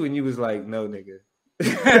up to you, and you was like, "No, nigga."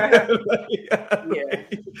 Yeah.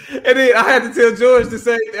 And then I had to tell George to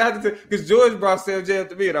say, because George brought Sam J up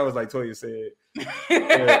to me, and I was like, Toya said.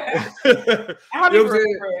 How do you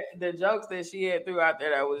remember the jokes that she had threw out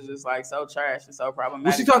there that was just like so trash and so problematic?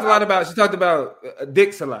 Well, she talked about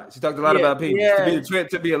dicks a lot. She talked a lot about penis. Yeah.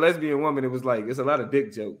 To be a lesbian woman, it was like it's a lot of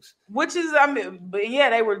dick jokes. Which is, I mean, but yeah,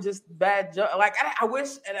 they were just bad jokes. Like I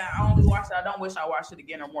wish, and I only watched it. I don't wish I watched it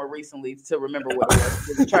again or more recently to remember what it was.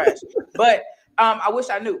 It was trash. But I wish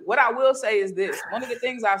I knew. What I will say is this: one of the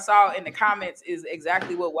things I saw in the comments is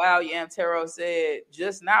exactly what Wow Yam Taro said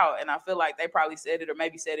just now, and I feel like they probably said it or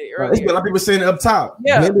maybe said it earlier. There's a lot of people saying it up top.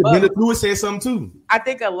 Yeah, Linda Lewis said something too. I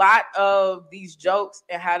think a lot of these jokes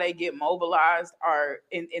and how they get mobilized are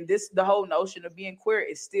in this. The whole notion of being queer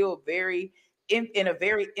is still very in a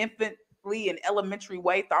very infantly and elementary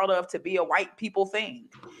way thought of to be a white people thing.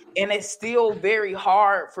 And it's still very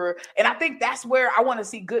hard for, and I think that's where I want to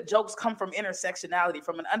see good jokes come from intersectionality,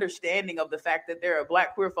 from an understanding of the fact that there are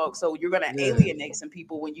Black queer folks. So you're going to alienate some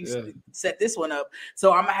people when you set this one up.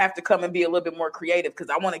 So I'm going to have to come and be a little bit more creative because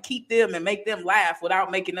I want to keep them and make them laugh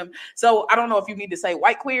without making them. So I don't know if you need to say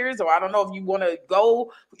white queers, or I don't know if you want to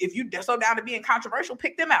go, if you're so down to being controversial,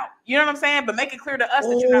 pick them out. You know what I'm saying? But make it clear to us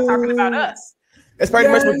that you're not talking about us. That's pretty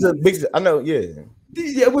much what the big. I know, yeah.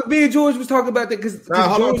 Yeah, what me and George was talking about that because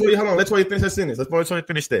hold on. Let's finish that sentence. Let's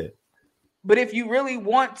finish that. But if you really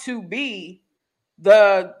want to be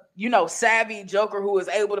the, savvy joker who is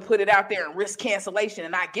able to put it out there and risk cancellation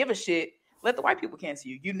and not give a shit, let the white people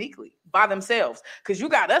cancel you uniquely by themselves. Because you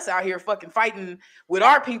got us out here fucking fighting with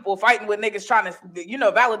our people, fighting with niggas trying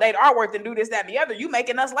to, validate our worth and do this, that, and the other. You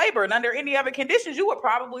making us labor, and under any other conditions, you would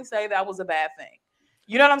probably say that was a bad thing.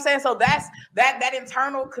 You know what I'm saying? So that's that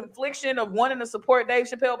internal confliction of wanting to support Dave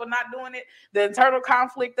Chappelle but not doing it. The internal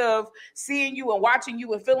conflict of seeing you and watching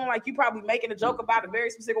you and feeling like you probably making a joke about a very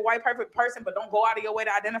specific white perfect person, but don't go out of your way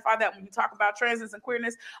to identify that when you talk about transness and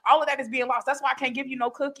queerness. All of that is being lost. That's why I can't give you no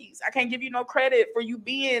cookies. I can't give you no credit for you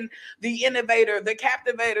being the innovator, the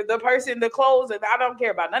captivator, the person, the closer. I don't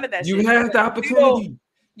care about none of that. You have the opportunity.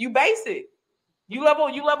 You basic. You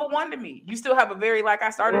level one to me. You still have a very, like I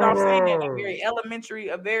started off saying, a very elementary,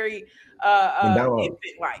 a very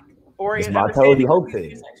infant-like. I told you, hope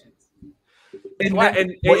it. It's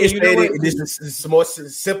more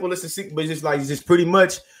simple as a but just pretty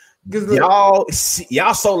much. Y'all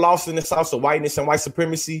so lost in the sauce of whiteness and white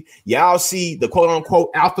supremacy. Y'all see the quote unquote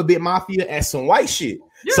alphabet mafia as some white shit.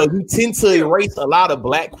 Yeah. So you tend to erase a lot of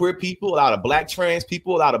Black queer people, a lot of Black trans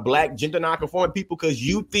people, a lot of Black gender nonconforming people because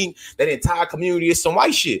you think that entire community is some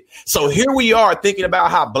white shit. So here we are thinking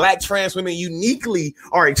about how Black trans women uniquely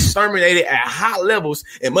are exterminated at high levels,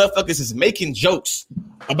 and motherfuckers is making jokes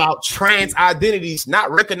about trans identities,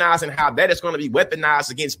 not recognizing how that is going to be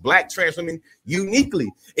weaponized against Black trans women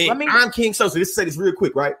uniquely. And I'm King So let's say this real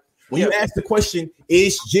quick, right? When you ask the question,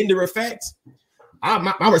 is gender a fact?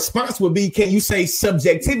 My response would be, can you say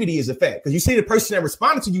subjectivity is a fact? Because you see the person that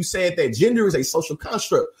responded to you said that gender is a social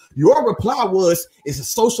construct. Your reply was, is a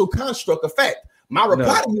social construct a fact? My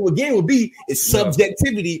reply to you again would be, is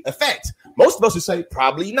subjectivity a fact? Most of us would say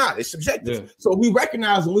probably not. It's subjective. Yeah. So we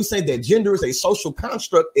recognize when we say that gender is a social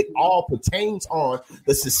construct, it all pertains on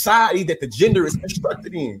the society that the gender is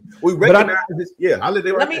constructed in. We recognize this. Yeah,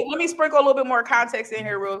 let me sprinkle a little bit more context in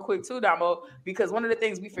here real quick too, Damo, because one of the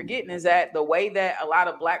things we forgetting is that the way that a lot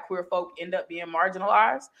of Black queer folk end up being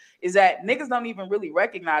marginalized is that niggas don't even really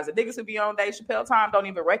recognize it. Niggas who be on Dave Chappelle time don't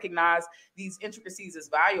even recognize these intricacies as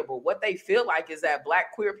valuable. What they feel like is that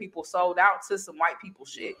Black queer people sold out to some white people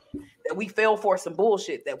shit, that we fell for some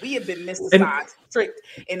bullshit, that we have been mysticized, tricked,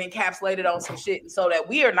 and encapsulated on some shit, so that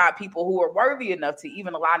we are not people who are worthy enough to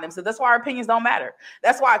even align them. So that's why our opinions don't matter.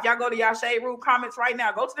 That's why if y'all go to y'all Shade Room comments right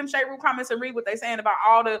now, go to them Shade Room comments and read what they're saying about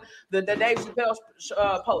all the Dave Chappelle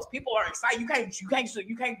posts. People are excited. You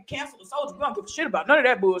can't cancel the soldier. We don't give a shit about none of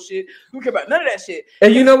that bullshit. We don't care about none of that shit.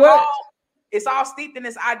 And you know what? It's all steeped in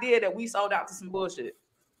this idea that we sold out to some bullshit.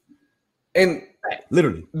 And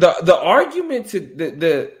literally, the argument to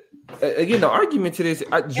the argument to this,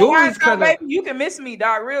 George kind of, you can miss me,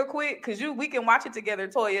 dog, real quick, because we can watch it together,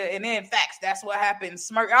 Toya, and then facts. That's what happened.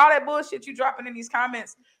 Smirk, all that bullshit you dropping in these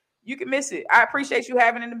comments. You can miss it. I appreciate you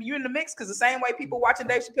having you in the mix, because the same way people watching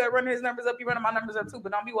Dave Chappelle running his numbers up, you running my numbers up too.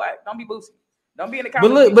 But don't be white. Don't be boosty. Don't be in the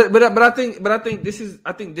comments. But I think this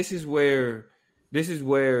is where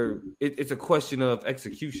it's a question of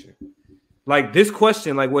execution. Like this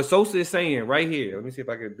question, like what Sosa is saying right here. Let me see if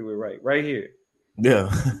I can do it right. Right here. Yeah.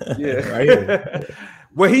 Right here.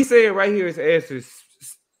 What he's saying right here is answered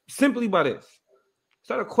simply by this. It's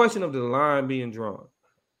not a question of the line being drawn.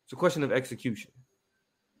 It's a question of execution.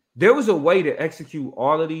 There was a way to execute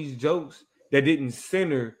all of these jokes that didn't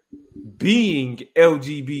center being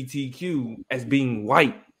LGBTQ as being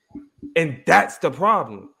white. And that's the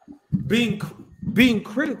problem. Being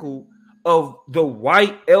critical of the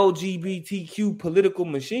white LGBTQ political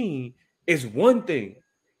machine is one thing,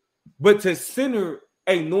 but to center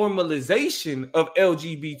a normalization of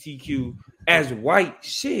LGBTQ as white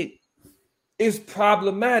shit is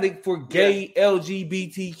problematic for gay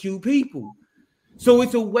LGBTQ people. So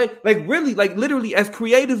it's a way, like really, like literally, as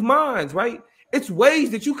creative minds, right? It's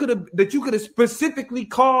ways that you could have specifically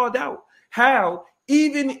called out how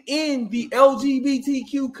even in the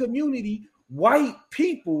LGBTQ community, white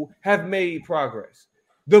people have made progress.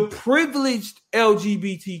 The privileged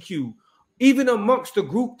LGBTQ, even amongst the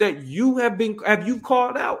group that you have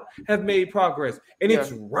called out, have made progress. And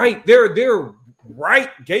it's right. They're right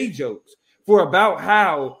gay jokes for about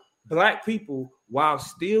how Black people, while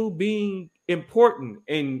still being important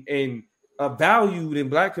and valued in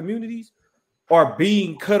Black communities, are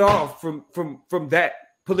being cut off from that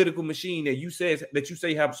political machine that you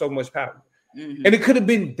say have so much power. Mm-hmm. And it could have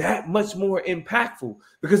been that much more impactful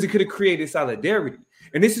because it could have created solidarity.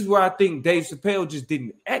 And this is where I think Dave Chappelle just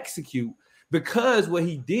didn't execute, because what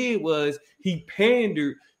he did was he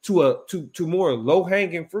pandered to more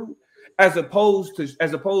low-hanging fruit as opposed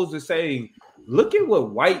to saying, look at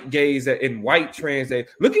what white gays and white trans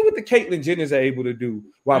look at what the Caitlyn Jenners are able to do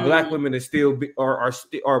while Black women are still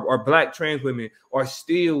are Black trans women are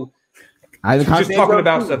still just talking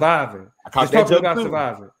about surviving. I caught that joke too.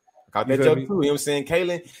 You know what I'm saying?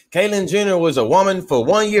 Caitlyn Jenner was a woman for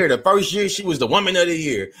 1 year. The first year she was the woman of the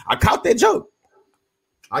year. I caught that joke.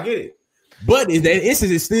 I get it. But in that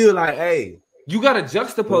instance, it's still like, hey, you gotta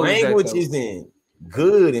juxtapose language that, isn't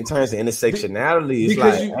good in terms of intersectionality. It's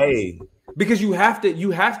because because you have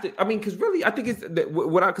to. I mean, because really, I think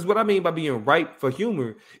it's what I mean by being ripe for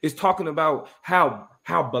humor is talking about how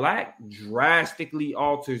Black drastically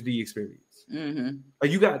alters the experience. Mm-hmm.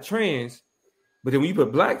 Like you got trans, but then when you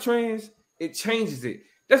put Black trans, it changes it.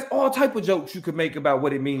 There's all type of jokes you could make about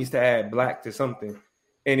what it means to add Black to something,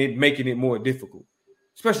 and it making it more difficult,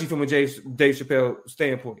 especially from a Dave Chappelle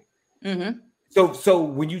standpoint. Mm-hmm. So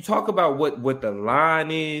when you talk about what the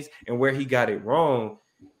line is and where he got it wrong.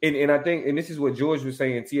 And I think, and this is what George was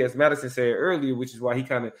saying, T.S. Madison said earlier, which is why he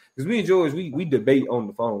kind of, because me and George, we debate on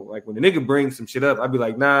the phone. Like when the nigga brings some shit up, I'd be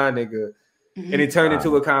like, nah, nigga. And it turned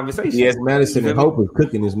into a conversation. T.S. Madison and Hope was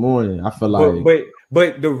cooking this morning. I feel like.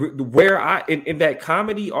 But the where I, in that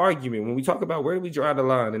comedy argument, when we talk about where do we draw the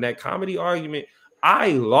line, in that comedy argument,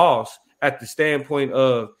 I lost at the standpoint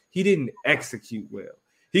of he didn't execute well.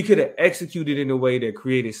 He could have executed in a way that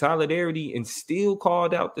created solidarity and still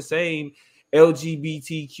called out the same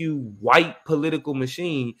LGBTQ white political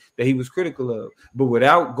machine that he was critical of, but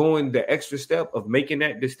without going the extra step of making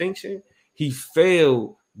that distinction, he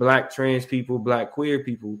failed Black trans people, Black queer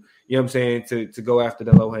people, you know what I'm saying, to go after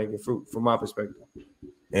the low-hanging fruit from my perspective.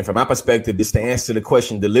 And from my perspective, just to answer the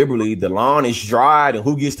question deliberately, the line is dried, and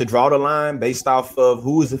who gets to draw the line based off of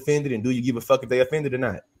who is offended and do you give a fuck if they offended or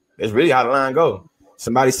not? That's really how the line goes.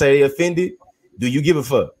 Somebody say they offended. Do you give a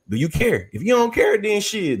fuck? Do you care? If you don't care, then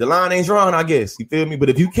shit, the line ain't drawn, I guess. You feel me? But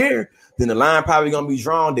if you care, then the line probably gonna be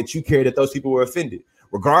drawn that you care that those people were offended,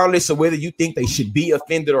 regardless of whether you think they should be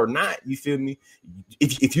offended or not. You feel me?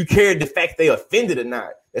 If you care the fact they offended or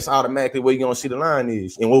not, that's automatically where you're gonna see the line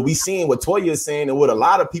is. And what we seeing, what Toya is saying, and what a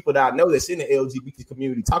lot of people that I know that's in the LGBT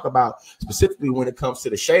community talk about, specifically when it comes to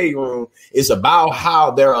the shade room, is about how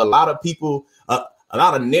there are a lot of people. A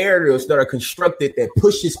lot of narratives that are constructed that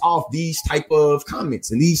pushes off these type of comments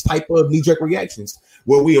and these type of knee-jerk reactions,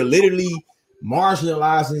 where we are literally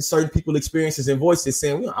marginalizing certain people's experiences and voices,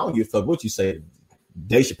 saying, well, I don't give a fuck what you say.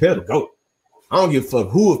 Dave Chappelle the GOAT. I don't give a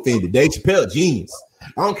fuck who offended. Dave Chappelle, genius.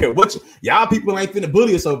 I don't care what y'all people ain't finna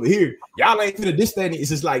bully us over here. Y'all ain't finna this, that. It's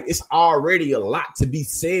just like it's already a lot to be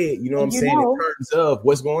said. You know what I'm saying? In terms of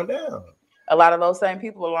what's going down. A lot of those same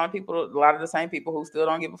people, a lot of the same people who still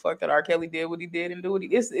don't give a fuck that R. Kelly did what he did and do what he.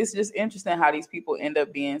 It's just interesting how these people end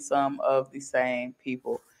up being some of the same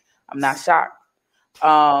people. I'm not shocked.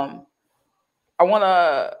 The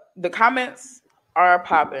comments are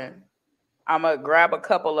popping. I'm gonna grab a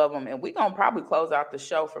couple of them, and we're gonna probably close out the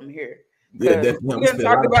show from here. Yeah, we're gonna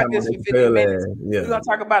talk about this for 50 minutes. Yeah. We're gonna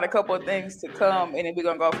talk about a couple of things to come, and then we're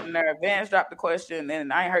gonna go from there. Vance dropped the question,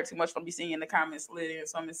 and I ain't heard too much from you seeing in the comments slid in.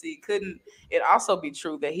 So I'm gonna see, couldn't it also be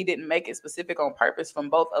true that he didn't make it specific on purpose, from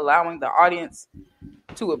both allowing the audience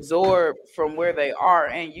to absorb from where they are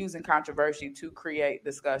and using controversy to create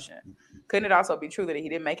discussion? Couldn't it also be true that he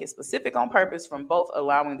didn't make it specific on purpose, from both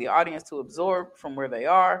allowing the audience to absorb from where they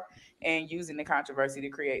are and using the controversy to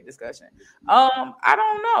create discussion? I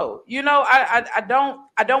don't know.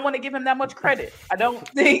 I don't want to give him that much credit. I don't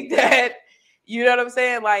think that, you know what I'm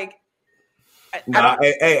saying? Like,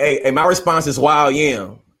 hey, my response is why I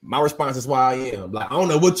am. Like, I don't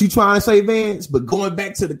know what you trying to say, Vance, but going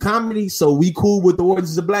back to the comedy, so we cool with the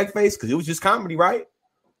origins of blackface because it was just comedy, right?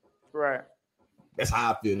 Right. That's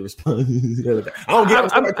how I feel the response. I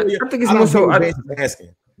think it's more so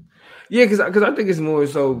asking. Yeah, because I think it's more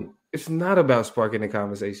so it's not about sparking the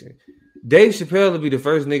conversation. Dave Chappelle will be the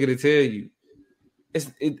first nigga to tell you.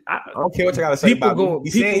 I don't care what you gotta say. People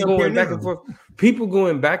going back and forth. People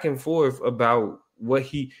going back and forth about what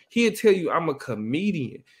he'll tell you. I'm a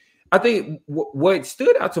comedian. I think what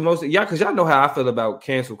stood out to most of y'all, because y'all know how I feel about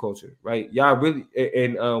cancel culture, right? Y'all really,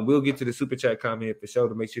 and we'll get to the super chat comment for sure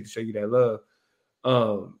to make sure to show you that love,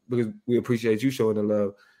 because we appreciate you showing the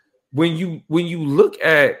love. When you look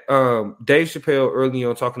at Dave Chappelle early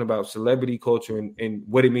on talking about celebrity culture and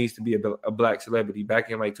what it means to be a black celebrity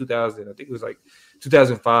back in like 2000, I think it was like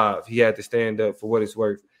 2005, he had to stand up for what it's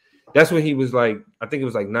worth. That's when he was like, I think it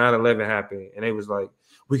was like 9/11 happened, and they was like,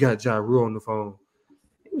 we got Ja Rule on the phone.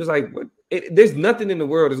 It was like, there's nothing in the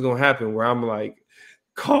world that's gonna happen where I'm like,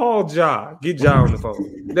 call Ja, get Ja on the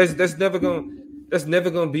phone. That's never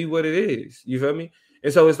gonna be what it is. You feel me?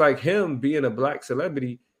 And so it's like him being a black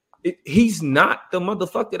celebrity. He's not the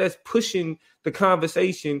motherfucker that's pushing the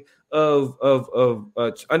conversation of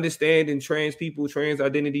understanding trans people, trans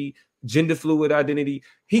identity, gender fluid identity.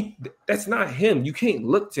 That's not him. You can't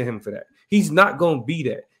look to him for that. He's not gonna be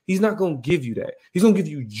that. He's not gonna give you that. He's gonna give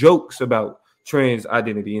you jokes about trans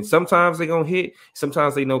identity, and sometimes they're gonna hit.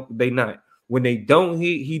 Sometimes they not. When they don't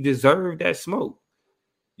hit, he deserved that smoke.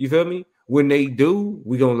 You feel me? When they do,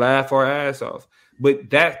 we gonna laugh our ass off.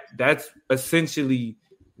 But that's essentially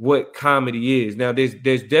what comedy is. Now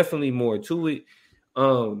there's definitely more to it,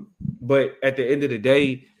 but at the end of the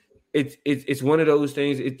day, it's one of those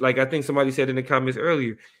things. It's like I think somebody said in the comments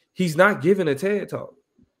earlier, he's not giving a TED talk.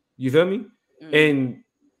 You feel me? And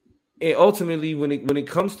ultimately, when it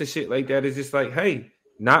comes to shit like that, it's just like, hey,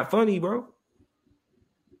 not funny, bro.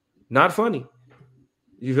 Not funny.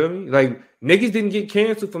 You feel me? Like, niggas didn't get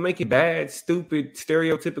canceled for making bad, stupid,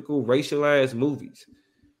 stereotypical, racialized movies,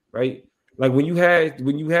 right? Like when you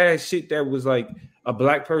had shit that was like a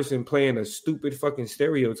black person playing a stupid fucking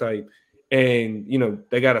stereotype, and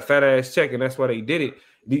they got a fat ass check, and that's why they did it.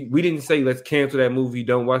 We didn't say let's cancel that movie,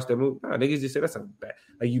 don't watch that movie. Nah, niggas just said that's a bad.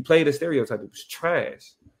 Like you played a stereotype, it was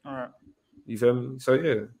trash. All right. You feel me? So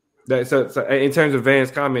yeah, so in terms of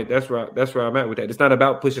Van's comment, that's where I'm at with that. It's not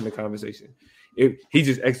about pushing the conversation. He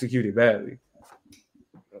just executed badly.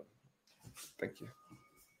 Thank you.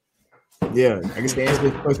 Yeah, I guess to answer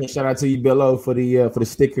this question, shout out to you, Bello, for the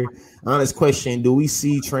sticker. Honest question: do we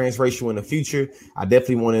see transracial in the future? I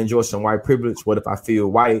definitely want to enjoy some white privilege. What if I feel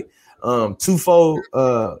white? Twofold.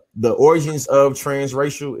 The origins of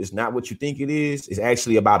transracial is not what you think it is. It's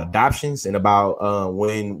actually about adoptions and about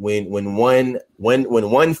when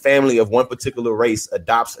one family of one particular race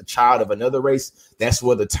adopts a child of another race. That's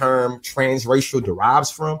where the term transracial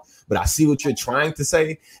derives from. But I see what you're trying to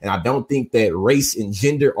say, and I don't think that race and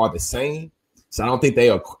gender are the same. So I don't think they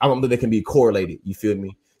are. I don't think they can be correlated. You feel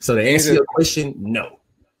me? So to answer your question, no.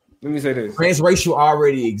 Let me say this: transracial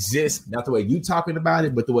already exists. Not the way you talking about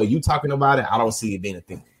it, but the way you talking about it, I don't see it being a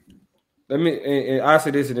thing. And I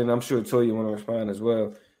say this, and then I'm sure Toya want to respond as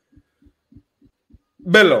well.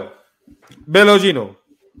 Bello Gino.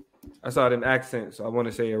 I saw it in accent, so I want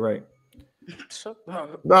to say it right.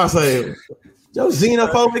 No, I'm saying yo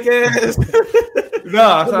xenophobic ass. No,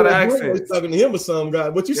 I saw the accent. I was talking to him or some guy.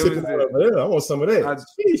 What you sipping over there? I want some of that.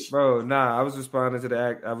 Bro, nah, I was responding to the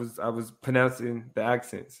act. I was pronouncing the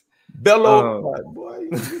accents. Bello, boy.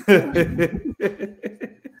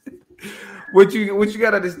 What you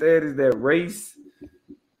gotta understand is that race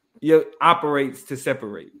operates to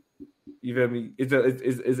separate. You feel me?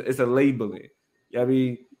 It's a labeling. I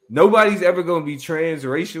mean, nobody's ever gonna be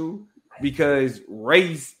transracial because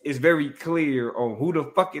race is very clear on who the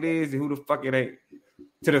fuck it is and who the fuck it ain't.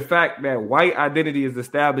 To the fact that white identity is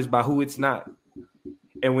established by who it's not.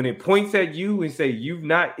 And when it points at you and say you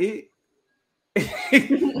not it,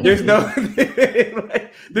 there's no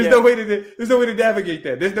way to navigate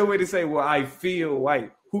that. There's no way to say, well, I feel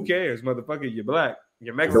white. Who cares, motherfucker? You're black.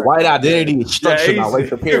 You're Mexican. The white identity is structured by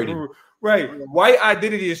racial parity. Right. White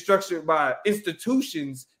identity is structured by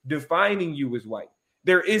institutions defining you as white.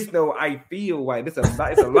 There is no I feel white. It's a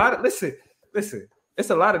lot of listen. It's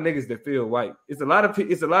a lot of niggas that feel white. It's a lot of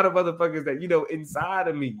motherfuckers that inside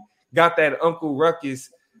of me got that Uncle Ruckus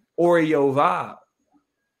Oreo vibe.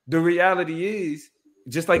 The reality is,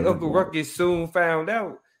 just like Uncle Ruckus soon found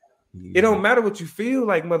out, it don't matter what you feel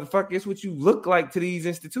like, motherfucker. It's what you look like to these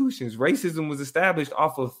institutions. Racism was established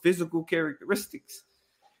off of physical characteristics.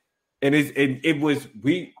 And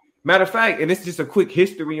matter of fact, and it's just a quick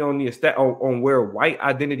history on on where white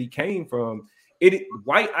identity came from.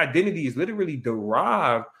 White identity is literally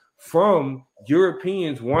derived from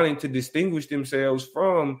Europeans wanting to distinguish themselves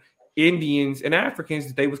from Indians and Africans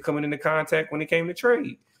that they was coming into contact when it came to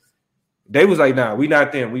trade. They was like, nah, we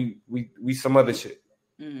not them. We some other shit.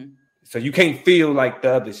 Mm-hmm. So you can't feel like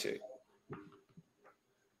the other shit.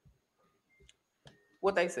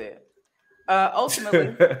 What they said.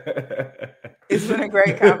 Ultimately, it's been a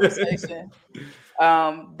great conversation.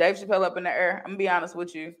 Dave Chappelle up in the air. I'm gonna be honest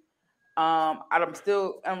with you. I'm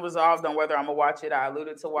still unresolved on whether I'm gonna watch it. I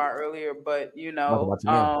alluded to why earlier, but you know,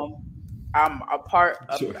 I'm a part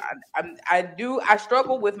of. Sure. I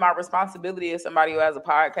struggle with my responsibility as somebody who has a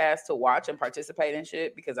podcast to watch and participate in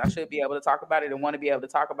shit because I should be able to talk about it and want to be able to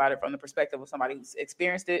talk about it from the perspective of somebody who's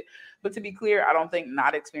experienced it. But to be clear, I don't think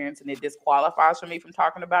not experiencing it disqualifies for me from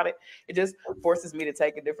talking about it. It just forces me to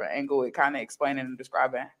take a different angle at kind of explaining and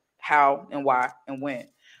describing how and why and when.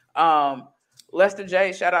 Lester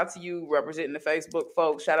J, shout out to you representing the Facebook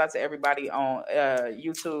folks. Shout out to everybody on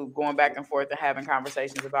YouTube going back and forth and having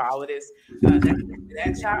conversations about all of this.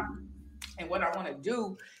 That chop. And what I want to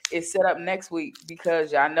do is set up next week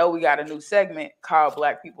because y'all know we got a new segment called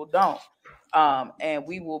Black People Don't. And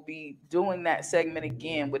we will be doing that segment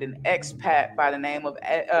again with an expat by the name of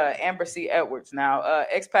Amber C. Edwards. Now,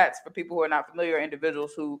 expats, for people who are not familiar, are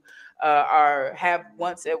individuals who have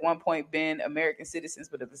once at one point been American citizens,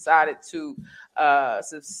 but have decided to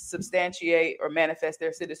substantiate or manifest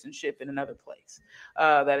their citizenship in another place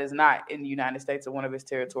that is not in the United States or one of its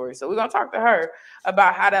territories. So we're going to talk to her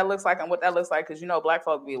about how that looks like and what that looks like, because, you know, Black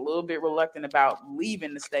folk be a little bit reluctant about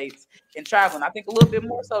leaving the States and traveling. I think a little bit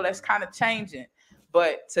more so that's kind of changing.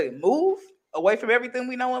 But to move away from everything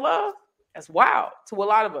we know and love, that's wild to a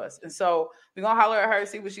lot of us. And so we're going to holler at her,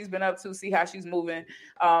 see what she's been up to, see how she's moving,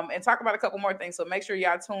 and talk about a couple more things. So make sure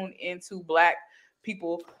y'all tune into Black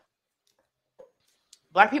People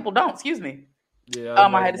Don't, excuse me. Yeah,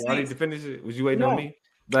 I had to I need to finish it. Was you waiting on me?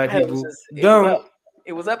 Black People don't.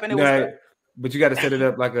 It was up and it was up. But you got to set it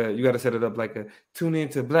up like a tune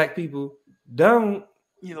into Black People Don't.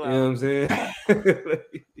 You know what I'm saying?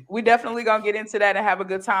 We definitely gonna get into that and have a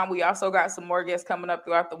good time. We also got some more guests coming up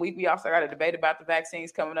throughout the week. We also got a debate about the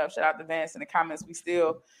vaccines coming up. Shout out to Vance in the comments. We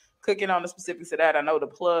still cooking on the specifics of that. I know the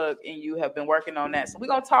plug and you have been working on that. So we're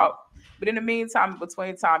gonna talk. But in the meantime,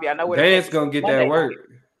 between time, y'all know where Vance gonna get that work.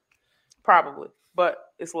 Probably, but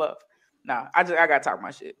it's love. Nah, I gotta talk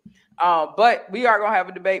my shit. But we are gonna have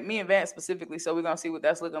a debate, me and Vance specifically, so we're gonna see what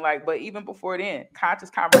that's looking like. But even before then,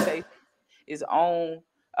 Conscious Conversation is on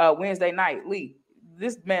Wednesday night. Lee,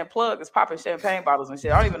 this man Plug is popping champagne bottles and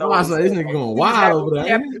shit. I don't even know. I was like, this nigga going wild over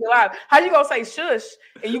there. How you gonna say shush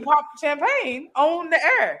and you pop champagne on the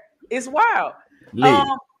air? It's wild.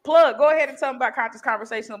 Plug, go ahead and tell them about Conscious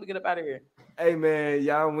Conversation and we get up out of here. Hey man,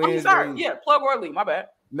 y'all Wednesday. I'm sorry. Yeah, Plug or Lee, my bad.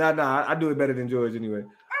 Nah, I do it better than George anyway.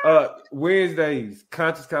 Wednesdays,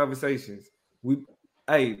 Conscious Conversations.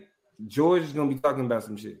 George is gonna be talking about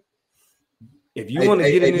some shit. If you want to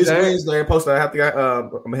get in this Wednesday, I have to.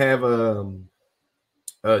 I'm gonna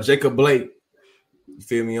have Jacob Blake. You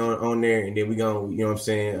feel me on there, and then we gonna, you know what I'm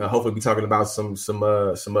saying. Hopefully, be talking about some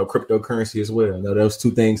cryptocurrency as well. I know those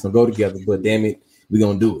two things don't go together, but damn it, we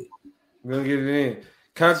gonna do it. We're gonna get it in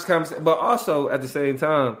conscious conversation, but also at the same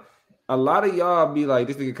time, a lot of y'all be like,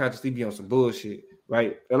 this nigga consciously be on some bullshit,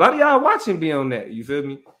 right? A lot of y'all watching be on that. You feel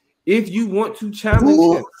me? If you want to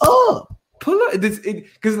challenge pull up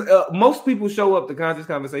because most people show up to Conscious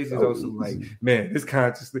Conversations on some like, man, it's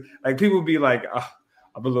consciously like people be like,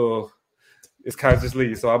 I'm a little, it's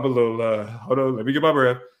consciously, so I'm a little hold on, let me get my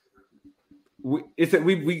breath.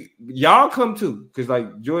 We y'all come too, because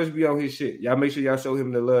like George be on his shit. Y'all make sure y'all show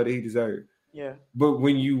him the love that he deserves. Yeah. But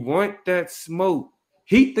when you want that smoke,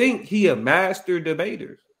 he think he a master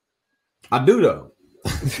debater. I do though.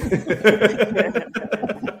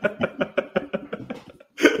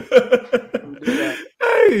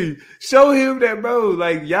 Hey, show him that, bro.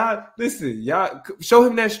 Like y'all, listen, y'all show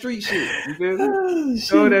him that street shit. You feel me?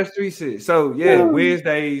 Show that street shit. So yeah,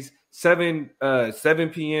 Wednesdays, 7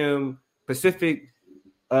 p.m. Pacific,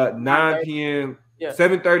 9 p.m.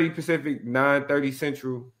 7:30 Pacific, 9:30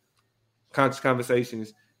 Central. Conscious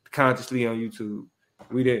Conversations, consciously on YouTube.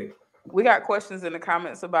 We there. We got questions in the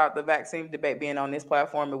comments about the vaccine debate being on this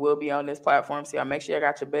platform. It will be on this platform. So y'all make sure you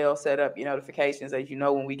got your bell set up, your notifications, as you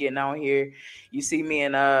know when we getting on here. You see me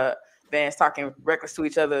and Vans talking reckless to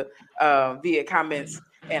each other via comments,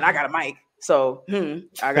 and I got a mic. So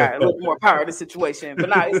I got a little more power in the situation. But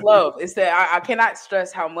nah, it's love. It's that I cannot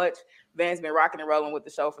stress how much Van's been rocking and rolling with the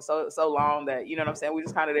show for so long that, you know what I'm saying, we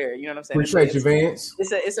just kind of there. You know what I'm saying? Appreciate you, Vance.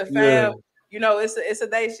 It's a fam. You know, it's a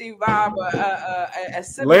day she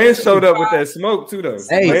vibe. Lance showed up with that smoke too, though.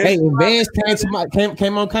 Hey, Vance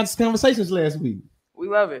came on Conscious Conversations last week. We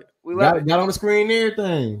love it. We love it. Got on the screen and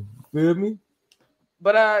everything. Feel me?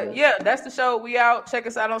 But yeah, that's the show. We out. Check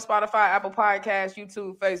us out on Spotify, Apple Podcasts,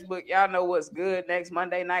 YouTube, Facebook. Y'all know what's good. Next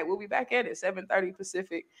Monday night, we'll be back at it. 7:30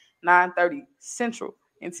 Pacific, 9:30 Central.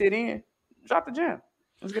 Until then, drop the gem.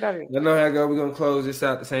 Let's get out of here. I know how I go. We're gonna close this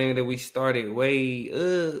out the same that we started. Way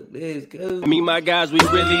up. Let's go. Me, my guys, we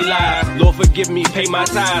really live. Lord, forgive me, pay my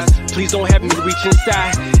tithes. Please don't have me reach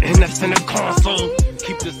inside. And that's in the console.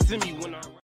 Keep the semi when